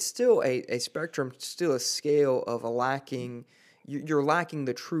so it's still a spectrum, still a scale of you're lacking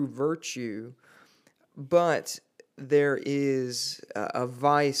the true virtue, but there is a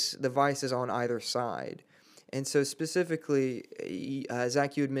vice, the vice is on either side. And so specifically,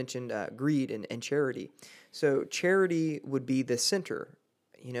 Zach, you had mentioned greed and charity. So charity would be the center,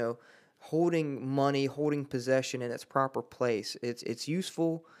 holding money, holding possession in its proper place. It's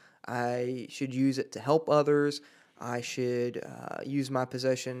useful. I should use it to help others. I should use my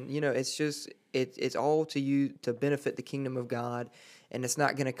possession. It's all to benefit the kingdom of God, and it's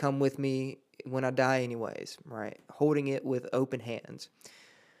not going to come with me when I die anyways, right? Holding it with open hands.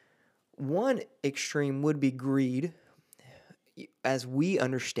 One extreme would be greed, as we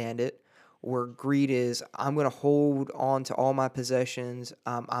understand it, where greed is, I'm going to hold on to all my possessions.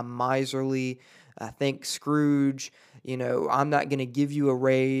 I'm miserly. I think Scrooge, I'm not going to give you a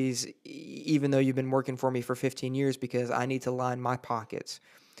raise even though you've been working for me for 15 years because I need to line my pockets.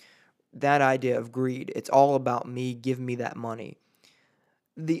 That idea of greed, it's all about me, give me that money.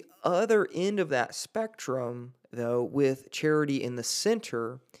 The other end of that spectrum, though, with charity in the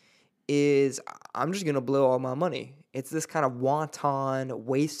center, is I'm just going to blow all my money. It's this kind of wanton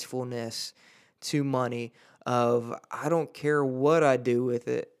wastefulness to money of I don't care what I do with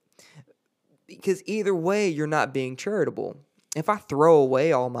it. Because either way, you're not being charitable. If I throw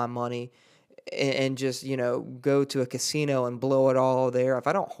away all my money and just, go to a casino and blow it all there, if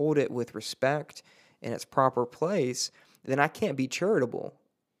I don't hold it with respect in its proper place, then I can't be charitable.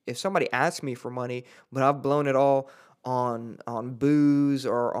 If somebody asks me for money, but I've blown it all on booze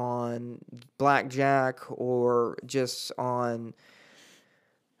or on blackjack or just on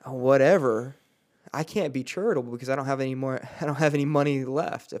whatever, I can't be charitable because I don't have any more. I don't have any money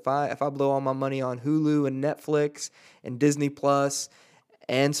left. If I blow all my money on Hulu and Netflix and Disney Plus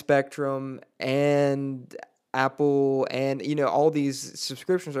and Spectrum and Apple and all these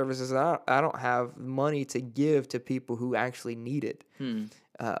subscription services, I don't have money to give to people who actually need it.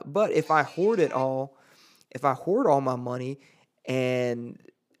 But if I hoard all my money, and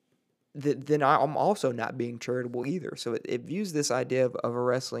then I'm also not being charitable either. So it views this idea of a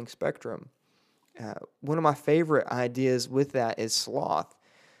wrestling spectrum. One of my favorite ideas with that is sloth,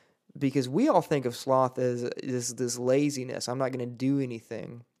 because we all think of sloth as this laziness. I'm not going to do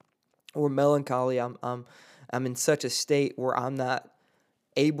anything, or melancholy. I'm in such a state where I'm not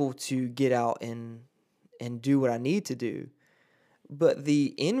able to get out and do what I need to do. But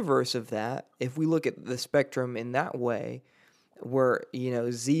the inverse of that, if we look at the spectrum in that way, where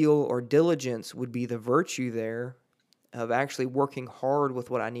zeal or diligence would be the virtue there of actually working hard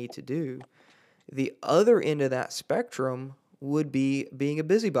with what I need to do. The other end of that spectrum would be being a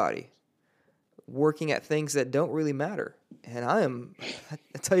busybody, working at things that don't really matter. And I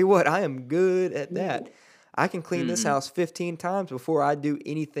tell you what, I am good at that. I can clean this house 15 times before I do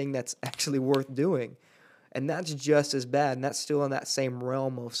anything that's actually worth doing. And that's just as bad, and that's still in that same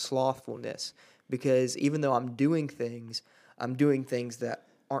realm of slothfulness, because even though I'm doing things that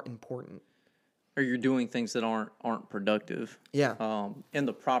aren't important. Or you're doing things that aren't productive. Yeah. In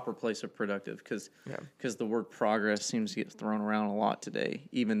the proper place of productive, because the word progress seems to get thrown around a lot today.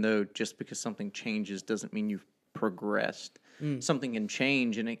 Even though just because something changes doesn't mean you've progressed. Something can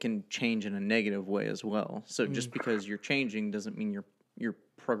change, and it can change in a negative way as well. So just because you're changing doesn't mean you're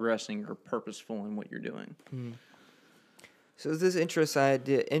progressing or purposeful in what you're doing. So this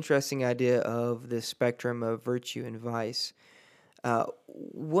interesting idea of this spectrum of virtue and vice.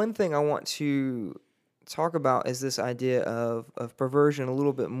 One thing I want to talk about is this idea of perversion a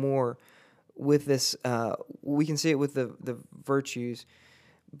little bit more with this. We can see it with the virtues,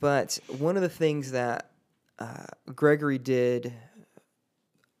 but one of the things that Gregory did,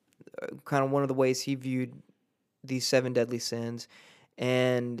 kind of one of the ways he viewed these 7 deadly sins,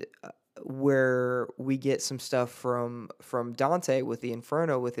 and where we get some stuff from Dante with the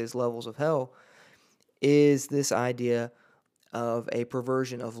Inferno, with his levels of hell, is this idea of a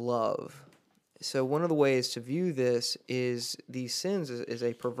perversion of love. So one of the ways to view this is these sins is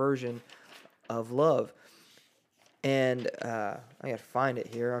a perversion of love. And I got to find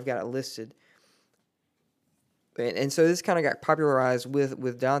it here. I've got it listed. And so this kind of got popularized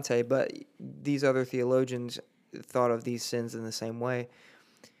with Dante, but these other theologians thought of these sins in the same way.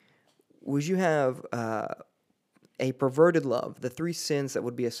 Would you have a perverted love? The 3 sins that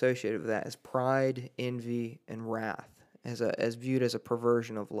would be associated with that is pride, envy, and wrath, as viewed as a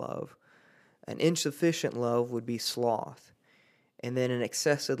perversion of love. An insufficient love would be sloth. And then an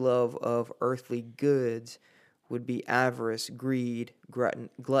excessive love of earthly goods would be avarice, greed,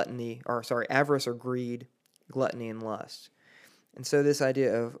 avarice or greed, gluttony, and lust. And so this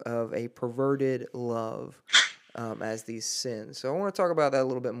idea of a perverted love as these sins. So I want to talk about that a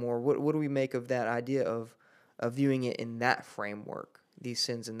little bit more. What do we make of that idea of viewing it in that framework, these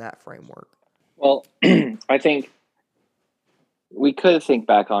sins in that framework? Well, I think we could think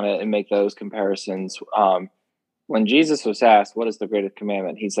back on it and make those comparisons. When Jesus was asked, what is the greatest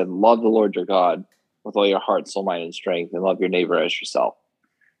commandment? He said, love the Lord your God with all your heart, soul, mind, and strength, and love your neighbor as yourself.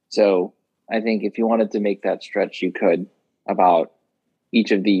 So I think if you wanted to make that stretch, you could, about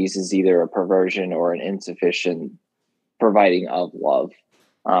each of these is either a perversion or an insufficient providing of love.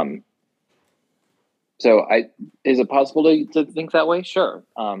 So is it possible to think that way? Sure.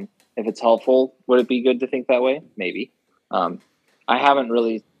 If it's helpful, would it be good to think that way? Maybe. I haven't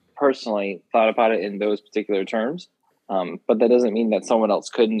really personally thought about it in those particular terms, but that doesn't mean that someone else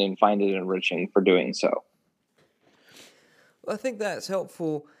couldn't and find it enriching for doing so. Well, I think that's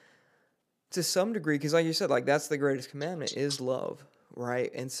helpful To some degree, because like you said, like that's the greatest commandment is love,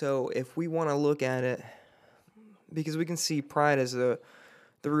 right? And so if we want to look at it, because we can see pride as the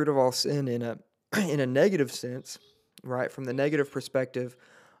root of all sin in a in a negative sense, right? From the negative perspective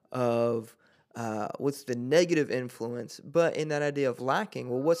of what's the negative influence, but in that idea of lacking,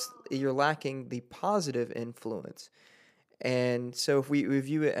 well, you're lacking the positive influence. And so if we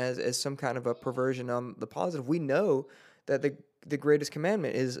view it as some kind of a perversion on the positive, we know that the greatest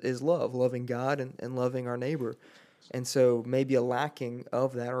commandment is love, loving God and loving our neighbor. And so maybe a lacking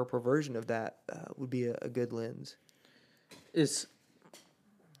of that or a perversion of that would be a good lens. It's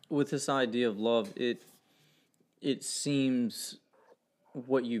with this idea of love, it seems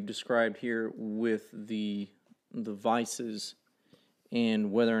what you've described here with the vices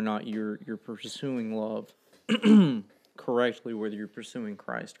and whether or not you're pursuing love correctly, whether you're pursuing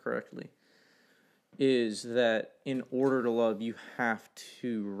Christ correctly, is that in order to love, you have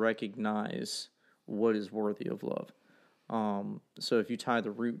to recognize what is worthy of love. So if you tie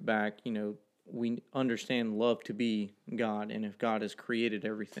the root back, we understand love to be God, and if God has created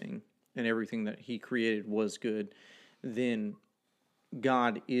everything, and everything that He created was good, then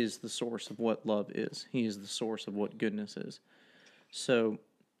God is the source of what love is. He is the source of what goodness is. So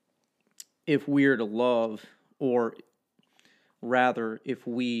if we are to love, or rather, if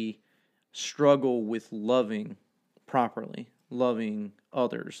we struggle with loving properly, loving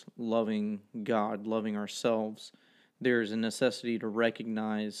others, loving God, loving ourselves, there's a necessity to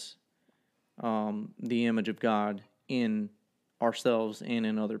recognize the image of God in ourselves and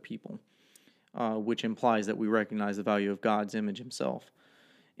in other people, which implies that we recognize the value of God's image Himself.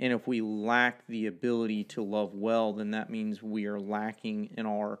 And if we lack the ability to love well, then that means we are lacking in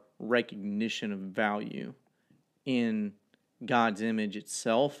our recognition of value in God's image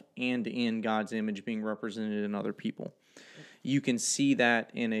itself and in God's image being represented in other people. You can see that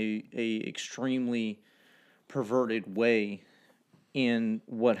in a extremely perverted way in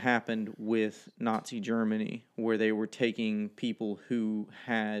what happened with Nazi Germany, where they were taking people who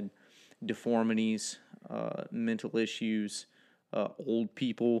had deformities, mental issues, old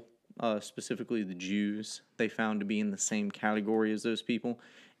people, specifically the Jews, they found to be in the same category as those people,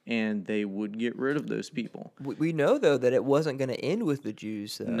 and they would get rid of those people. We know though that it wasn't going to end with the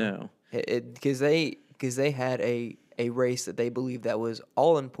Jews, though. No, because they had a race that they believed that was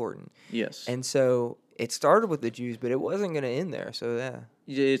all important. yes, And so it started with the Jews, but it wasn't going to end there. So yeah,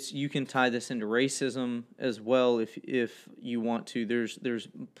 you can tie this into racism as well if you want to. There's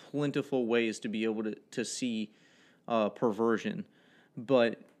plentiful ways to be able to see perversion,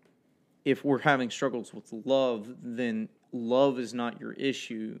 but if we're having struggles with love, then love is not your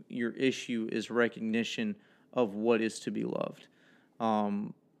issue. Your issue is recognition of what is to be loved.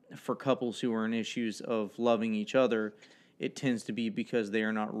 For couples who are in issues of loving each other, it tends to be because they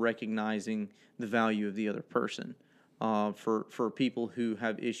are not recognizing the value of the other person. For people who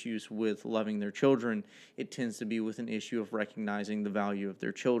have issues with loving their children, it tends to be with an issue of recognizing the value of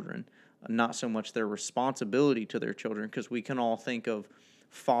their children, not so much their responsibility to their children, because we can all think of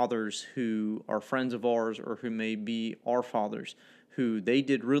fathers who are friends of ours or who may be our fathers, who they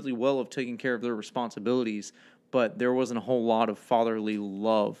did really well of taking care of their responsibilities, but there wasn't a whole lot of fatherly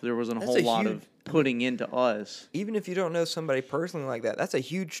love. There wasn't a whole lot of putting into us. Even if you don't know somebody personally like that, that's a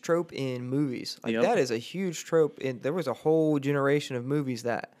huge trope in movies. Like Yep. that is a huge trope. There was a whole generation of movies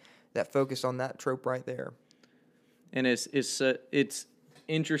that focused on that trope right there. And it's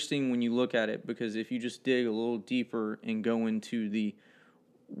interesting when you look at it, because if you just dig a little deeper and go into the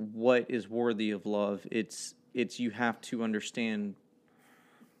what is worthy of love, it's you have to understand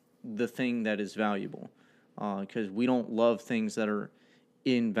the thing that is valuable, because we don't love things that are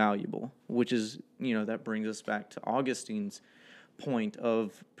invaluable, which is, that brings us back to Augustine's point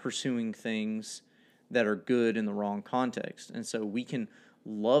of pursuing things that are good in the wrong context. And so we can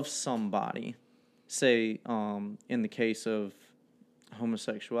love somebody, say, in the case of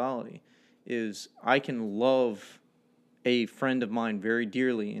homosexuality, is I can love a friend of mine very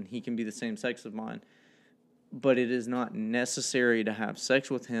dearly, and he can be the same sex of mine, but it is not necessary to have sex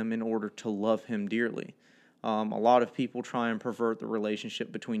with him in order to love him dearly. A lot of people try and pervert the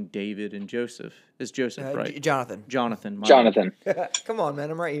relationship between David and Joseph. It's Joseph, right? Jonathan. Jonathan. Come on, man.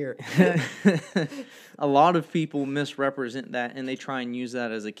 I'm right here. A lot of people misrepresent that, and they try and use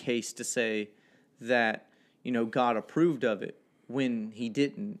that as a case to say that, God approved of it when He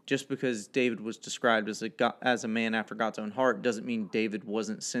didn't. Just because David was described as a man after God's own heart doesn't mean David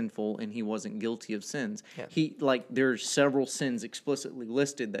wasn't sinful and he wasn't guilty of sins. Yeah. There's several sins explicitly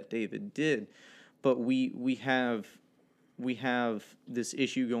listed that David did, but we have this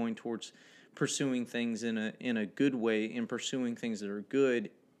issue going towards pursuing things in a good way and pursuing things that are good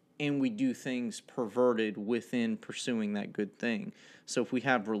and we do things perverted within pursuing that good thing. So if we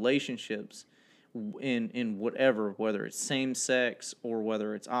have relationships in whatever, whether it's same sex or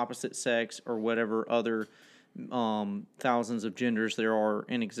whether it's opposite sex or whatever other thousands of genders there are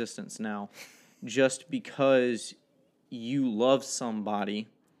in existence now, just because you love somebody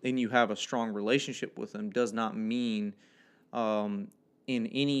and you have a strong relationship with them does not mean in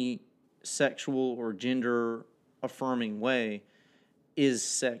any sexual or gender affirming way is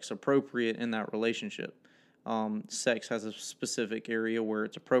sex appropriate in that relationship. Sex has a specific area where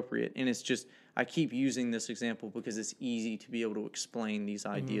it's appropriate, and it's just, I keep using this example because it's easy to be able to explain these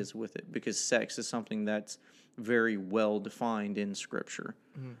ideas with it, because sex is something that's very well defined in Scripture.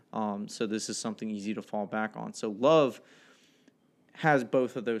 So this is something easy to fall back on. So love has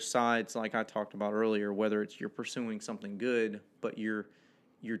both of those sides, like I talked about earlier, whether it's you're pursuing something good, but you're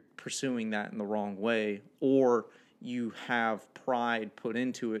pursuing that in the wrong way, or you have pride put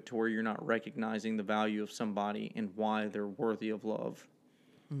into it to where you're not recognizing the value of somebody and why they're worthy of love.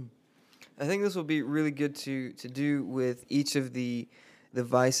 I think this will be really good to do with each of the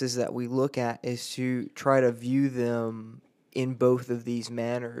vices that we look at, is to try to view them in both of these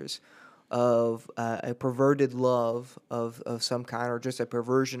manners of a perverted love of some kind, or just a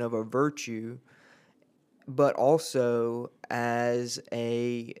perversion of a virtue, but also as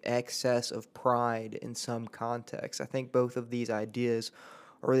a excess of pride in some context. I think both of these ideas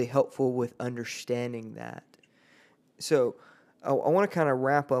are really helpful with understanding that. So I want to kind of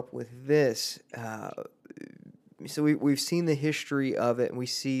wrap up with this. So we've seen the history of it, and we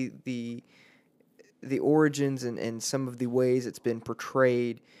see the origins and some of the ways it's been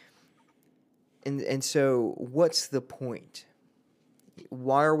portrayed. And so what's the point?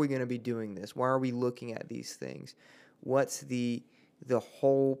 Why are we going to be doing this? Why are we looking at these things? What's the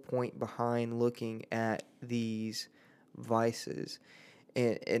whole point behind looking at these vices?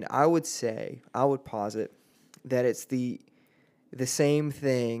 And I would posit that it's the same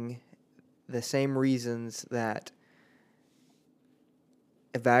thing, the same reasons that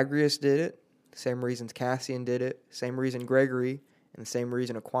Evagrius did it, same reasons Cassian did it, same reason Gregory, and the same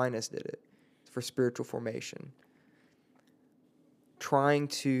reason Aquinas did it, for spiritual formation. Trying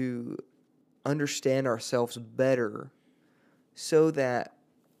to understand ourselves better so that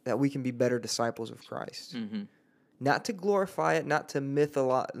we can be better disciples of Christ. Not to glorify it, not to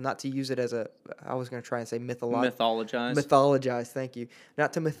use it as I was going to try and say mythologize, thank you.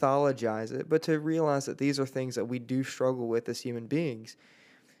 Not to mythologize it, but to realize that these are things that we do struggle with as human beings.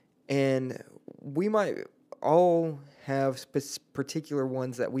 And we might all have particular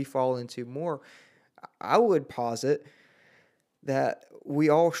ones that we fall into more. I would posit that we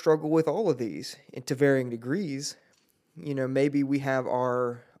all struggle with all of these to varying degrees. You know, maybe we have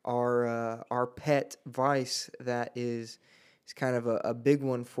our pet vice that is kind of a big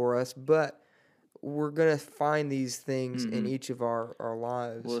one for us, but we're going to find these things in each of our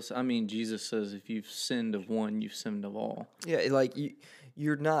lives. Well, I mean, Jesus says if you've sinned of one, you've sinned of all. Yeah, like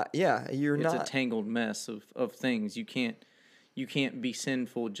you're not. It's a tangled mess of things. You can't be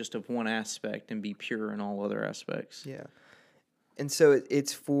sinful just of one aspect and be pure in all other aspects. Yeah. And so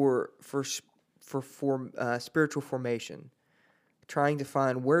it's for spiritual formation, trying to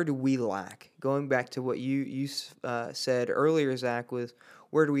find where do we lack. Going back to what you said earlier, Zach, was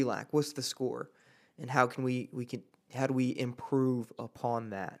where do we lack? What's the score, and how do we improve upon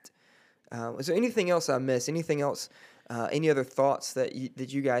that? Is there anything else I missed? Anything else? Any other thoughts that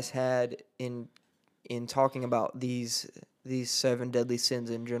you guys had in talking about these 7 deadly sins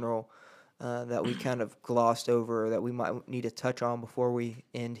in general? That we kind of glossed over, or that we might need to touch on before we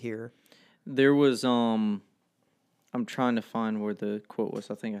end here? There was, I'm trying to find where the quote was.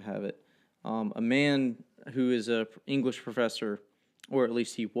 I think I have it. A man who is a English professor, or at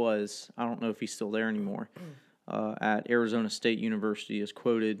least he was, I don't know if he's still there anymore, at Arizona State University, is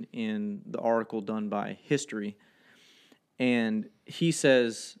quoted in the article done by History. And he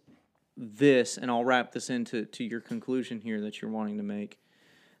says this, and I'll wrap this into your conclusion here that you're wanting to make.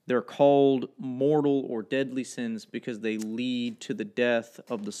 They're called mortal or deadly sins because they lead to the death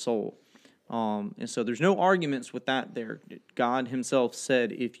of the soul. And so there's no arguments with that there. God himself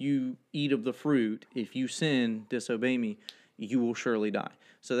said, if you eat of the fruit, if you sin, disobey me, you will surely die.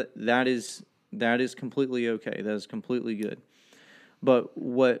 So that is completely okay. That is completely good. But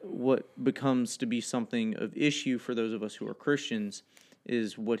what becomes to be something of issue for those of us who are Christians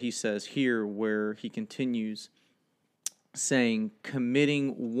is what he says here, where he continues saying,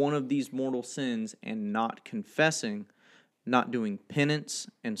 committing one of these mortal sins and not confessing, not doing penance,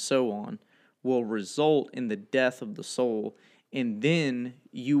 and so on, will result in the death of the soul, and then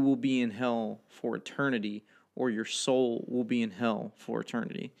you will be in hell for eternity, or your soul will be in hell for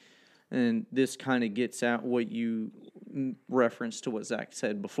eternity. And this kind of gets at what you referenced to what Zach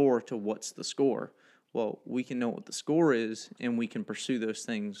said before, to what's the score. Well, we can know what the score is, and we can pursue those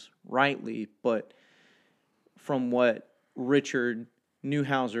things rightly. But from what Richard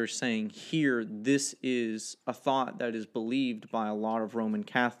Neuhauser is saying here, this is a thought that is believed by a lot of Roman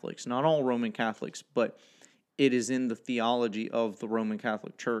Catholics. Not all Roman Catholics, but it is in the theology of the Roman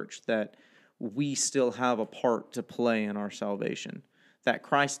Catholic Church that we still have a part to play in our salvation. That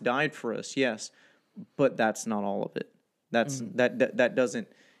Christ died for us, yes, but that's not all of it. That doesn't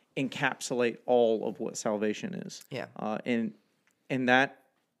encapsulate all of what salvation is. Yeah. And that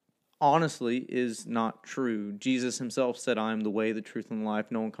honestly is not true. Jesus himself said, "I am the way, the truth, and the life.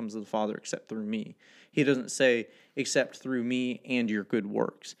 No one comes to the Father except through me." He doesn't say, "except through me and your good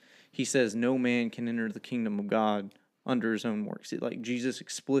works." He says, "No man can enter the kingdom of God under his own works." Like Jesus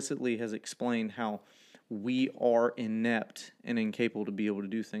explicitly has explained how we are inept and incapable to be able to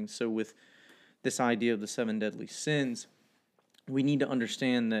do things. So with this idea of the 7 deadly sins, we need to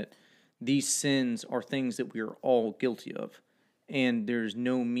understand that these sins are things that we are all guilty of. And there's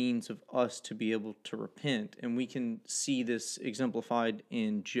no means of us to be able to repent. And we can see this exemplified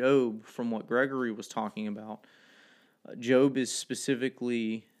in Job from what Gregory was talking about. Job is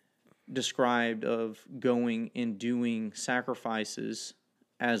specifically described of going and doing sacrifices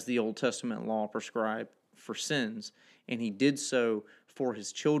as the Old Testament law prescribed for sins, and he did so for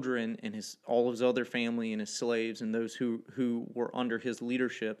his children and all of his other family and his slaves and those who were under his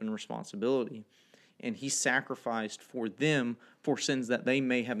leadership and responsibility. And he sacrificed for them for sins that they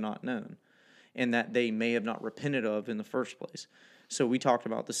may have not known and that they may have not repented of in the first place. So we talked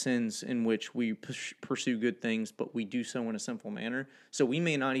about the sins in which we pursue good things, but we do so in a sinful manner. So we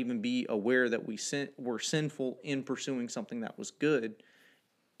may not even be aware that we're sinful in pursuing something that was good.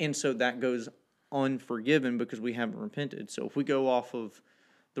 And so that goes unforgiven because we haven't repented. So if we go off of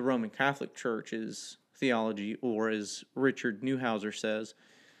the Roman Catholic Church's theology, or as Richard Neuhauser says,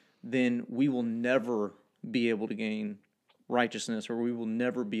 then we will never be able to gain righteousness, or we will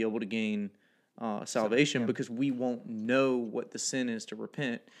never be able to gain salvation, because we won't know what the sin is to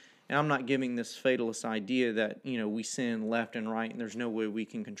repent. And I'm not giving this fatalist idea that, we sin left and right and there's no way we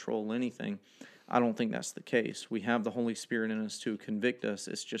can control anything. I don't think that's the case. We have the Holy Spirit in us to convict us.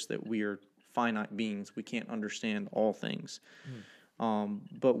 It's just that we are finite beings. We can't understand all things.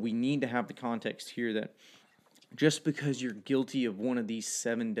 But we need to have the context here that just because you're guilty of one of these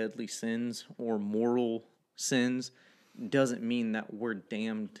 7 deadly sins or mortal sins doesn't mean that we're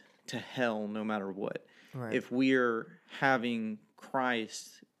damned to hell no matter what. Right. If we're having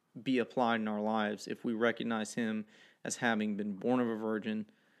Christ be applied in our lives, if we recognize him as having been born of a virgin,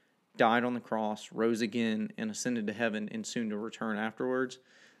 died on the cross, rose again, and ascended to heaven and soon to return afterwards,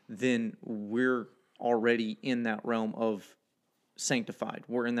 then we're already in that realm of sanctified.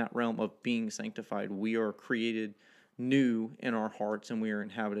 We're in that realm of being sanctified. We are created new in our hearts, and we are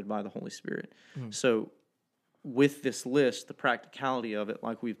inhabited by the Holy Spirit. So with this list, the practicality of it,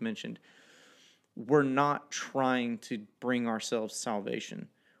 like we've mentioned, we're not trying to bring ourselves salvation.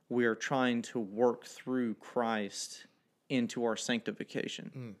 We are trying to work through Christ into our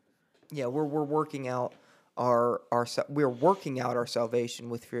sanctification. Yeah, we're working out we're working out our salvation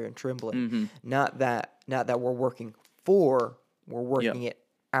with fear and trembling. Not that we're working it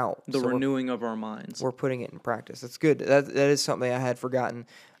out. The renewing of our minds. We're putting it in practice. That's good. That is something I had forgotten.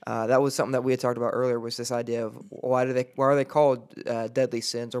 That was something that we had talked about earlier, was this idea of why are they called deadly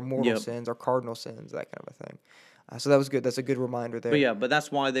sins or mortal sins or cardinal sins, that kind of a thing. So that was good. That's a good reminder there. But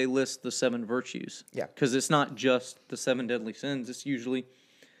that's why they list the 7 virtues. Yeah. Because it's not just the 7 deadly sins. It's usually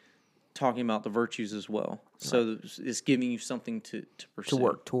talking about the virtues as well. So it's giving you something to pursue. To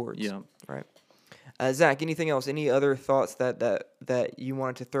work towards. Yeah. Right. Zach, anything else? Any other thoughts that you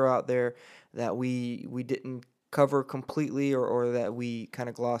wanted to throw out there that we didn't cover completely, or that we kind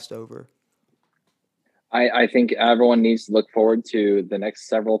of glossed over? I think everyone needs to look forward to the next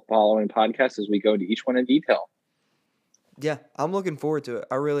several following podcasts as we go into each one in detail. Yeah, I'm looking forward to it.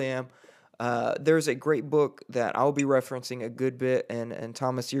 I really am. There's a great book that I'll be referencing a good bit, and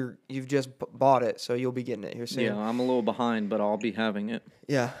Thomas, you've just bought it, so you'll be getting it here soon. Yeah, I'm a little behind, but I'll be having it.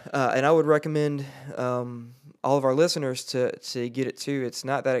 Yeah, and I would recommend all of our listeners to get it too. It's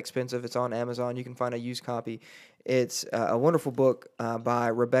not that expensive. It's on Amazon. You can find a used copy. It's a wonderful book by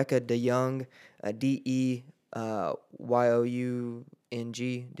Rebecca DeYoung, DeYoung,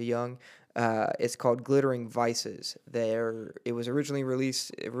 DeYoung. It's called Glittering Vices. It was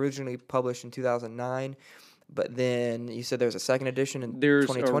originally published in 2009, but then you said there's a second edition in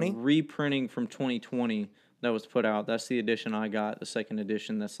 2020? There's a reprinting from 2020 that was put out. That's the edition I got, the second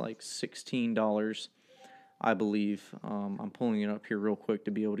edition. That's like $16. I believe. I'm pulling it up here real quick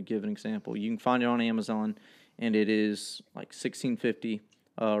to be able to give an example. You can find it on Amazon, and it is like $16.50.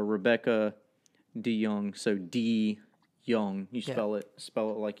 Rebecca D. Young, so D. Young. You spell it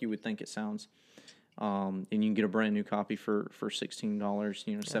like you would think it sounds. And you can get a brand new copy for $16,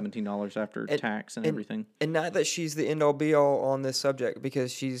 $17 after tax and everything. And not that she's the end all be all on this subject,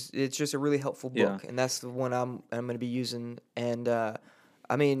 because it's just a really helpful book, and that's the one I'm going to be using. And I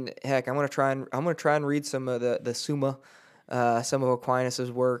mean, heck, I'm going to try and read some of the Summa, some of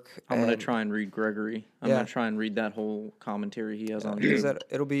Aquinas's work. I'm going to try and read Gregory. I'm going to try and read that whole commentary he has on Job.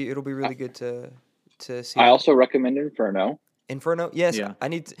 It'll be really good to see. I also recommend Inferno. Inferno, yes. Yeah. I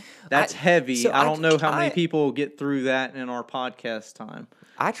need to. That's heavy. So I don't know how many people get through that in our podcast time.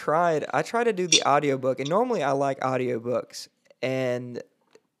 I tried to do the audiobook, and normally I like audiobooks, and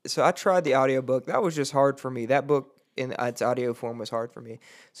so I tried the audiobook. That was just hard for me. That book in its audio form was hard for me.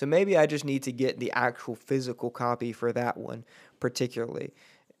 So maybe I just need to get the actual physical copy for that one, particularly,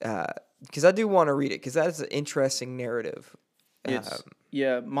 because I do want to read it, because that is an interesting narrative.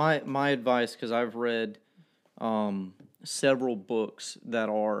 My advice, because I've read several books that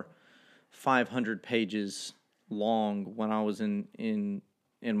are 500 pages long when I was in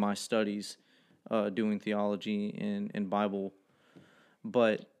my studies doing theology and Bible.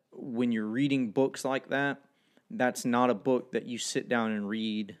 But when you're reading books like that, that's not a book that you sit down and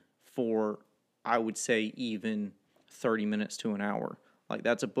read for, I would say, even 30 minutes to an hour. Like,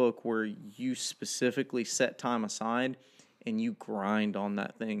 that's a book where you specifically set time aside and you grind on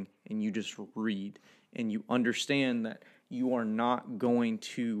that thing and you just read. And you understand that you are not going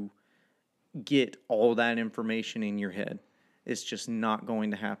to get all that information in your head. It's just not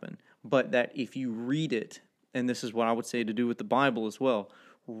going to happen. But that if you read it, and this is what I would say to do with the Bible as well,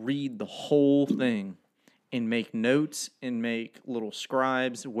 read the whole thing and make notes and make little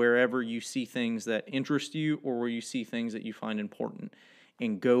scribes wherever you see things that interest you or where you see things that you find important.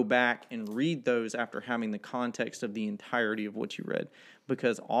 And go back and read those after having the context of the entirety of what you read.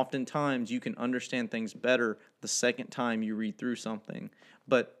 Because oftentimes you can understand things better the second time you read through something.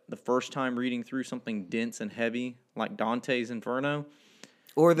 But the first time reading through something dense and heavy, like Dante's Inferno,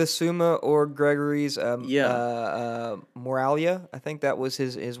 or the Summa, or Gregory's Moralia. I think that was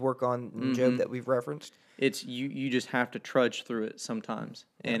his work on Job that we've referenced. It's you just have to trudge through it sometimes.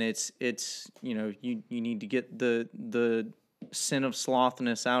 Yeah. And it's you need to get the sin of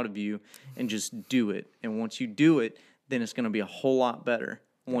slothness out of you and just do it. And once you do it, then it's going to be a whole lot better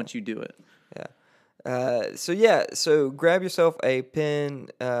once you do it. Yeah. So grab yourself a pen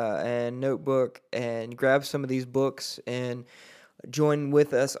and notebook and grab some of these books and join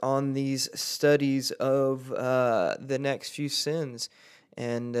with us on these studies of the next few sins.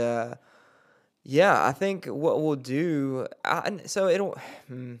 And I think what we'll do, I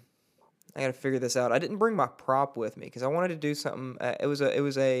got to figure this out. I didn't bring my prop with me because I wanted to do something. It was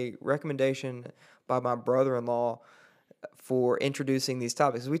a recommendation by my brother-in-law for introducing these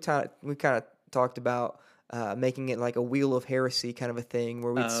topics. We kind of talked about making it like a wheel of heresy kind of a thing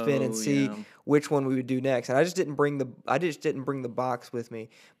where we'd spin and see which one we would do next. And I just didn't bring the box with me.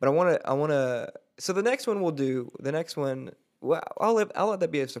 But I want to. So the next one we'll do. The next one, well, I'll let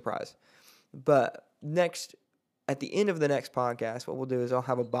that be a surprise. But next, at the end of the next podcast, what we'll do is I'll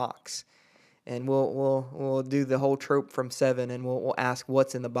have a box. And we'll do the whole trope from 7, and we'll ask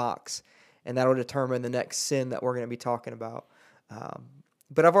what's in the box, and that'll determine the next sin that we're going to be talking about.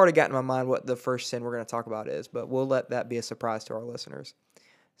 But I've already got in my mind what the first sin we're going to talk about is, but we'll let that be a surprise to our listeners.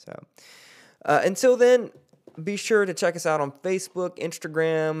 So until then, be sure to check us out on Facebook,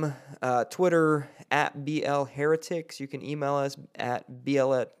 Instagram, Twitter, at BL Heretics. You can email us at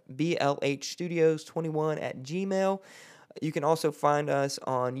blhstudios21@gmail.com. You can also find us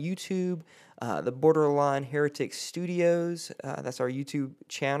on YouTube, the Borderline Heretics Studios. That's our YouTube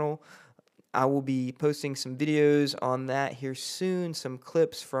channel. I will be posting some videos on that here soon, some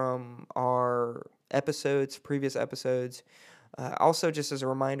clips from our previous episodes. Also, just as a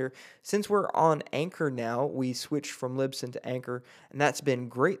reminder, since we're on Anchor now, we switched from Libsyn to Anchor, and that's been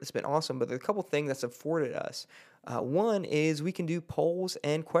great. That's been awesome, but there's a couple things that's afforded us. One is we can do polls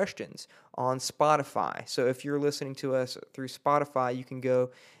and questions on Spotify. So if you're listening to us through Spotify, you can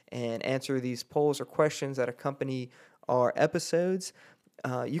go and answer these polls or questions that accompany our episodes.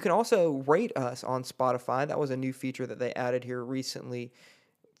 You can also rate us on Spotify. That was a new feature that they added here recently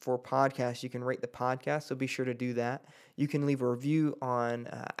for podcasts. You can rate the podcast, so be sure to do that. You can leave a review on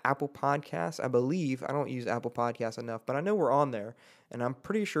Apple Podcasts. I believe, I don't use Apple Podcasts enough, but I know we're on there, and I'm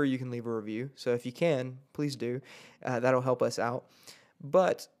pretty sure you can leave a review. So if you can, please do. That'll help us out.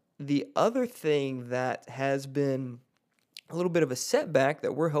 But the other thing that has been a little bit of a setback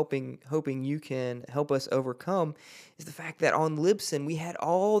that we're hoping you can help us overcome is the fact that on Libsyn we had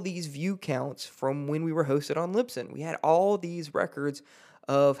all these view counts from when we were hosted on Libsyn. We had all these records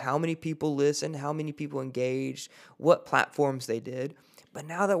of how many people listened, how many people engaged, what platforms they did. But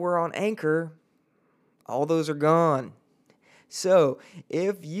now that we're on Anchor, all those are gone. So,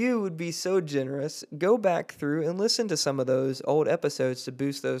 if you would be so generous, go back through and listen to some of those old episodes to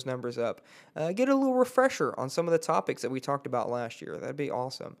boost those numbers up. Get a little refresher on some of the topics that we talked about last year. That'd be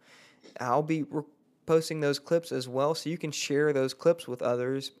awesome. I'll be posting those clips as well, so you can share those clips with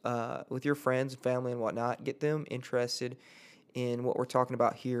others, with your friends and family and whatnot. Get them interested in what we're talking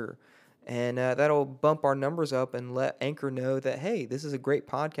about here. And that'll bump our numbers up and let Anchor know that, hey, this is a great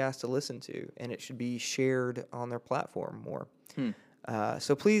podcast to listen to, and it should be shared on their platform more.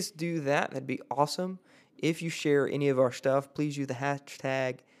 So please do that. That'd be awesome. If you share any of our stuff, please use the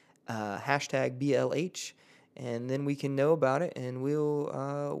hashtag BLH, and then we can know about it, and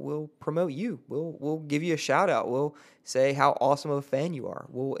we'll promote you. We'll give you a shout out. We'll say how awesome of a fan you are.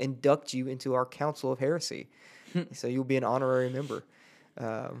 We'll induct you into our Council of Heresy, so you'll be an honorary member.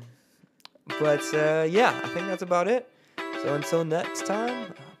 But yeah, I think that's about it. So until next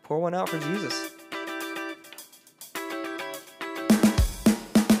time, pour one out for Jesus.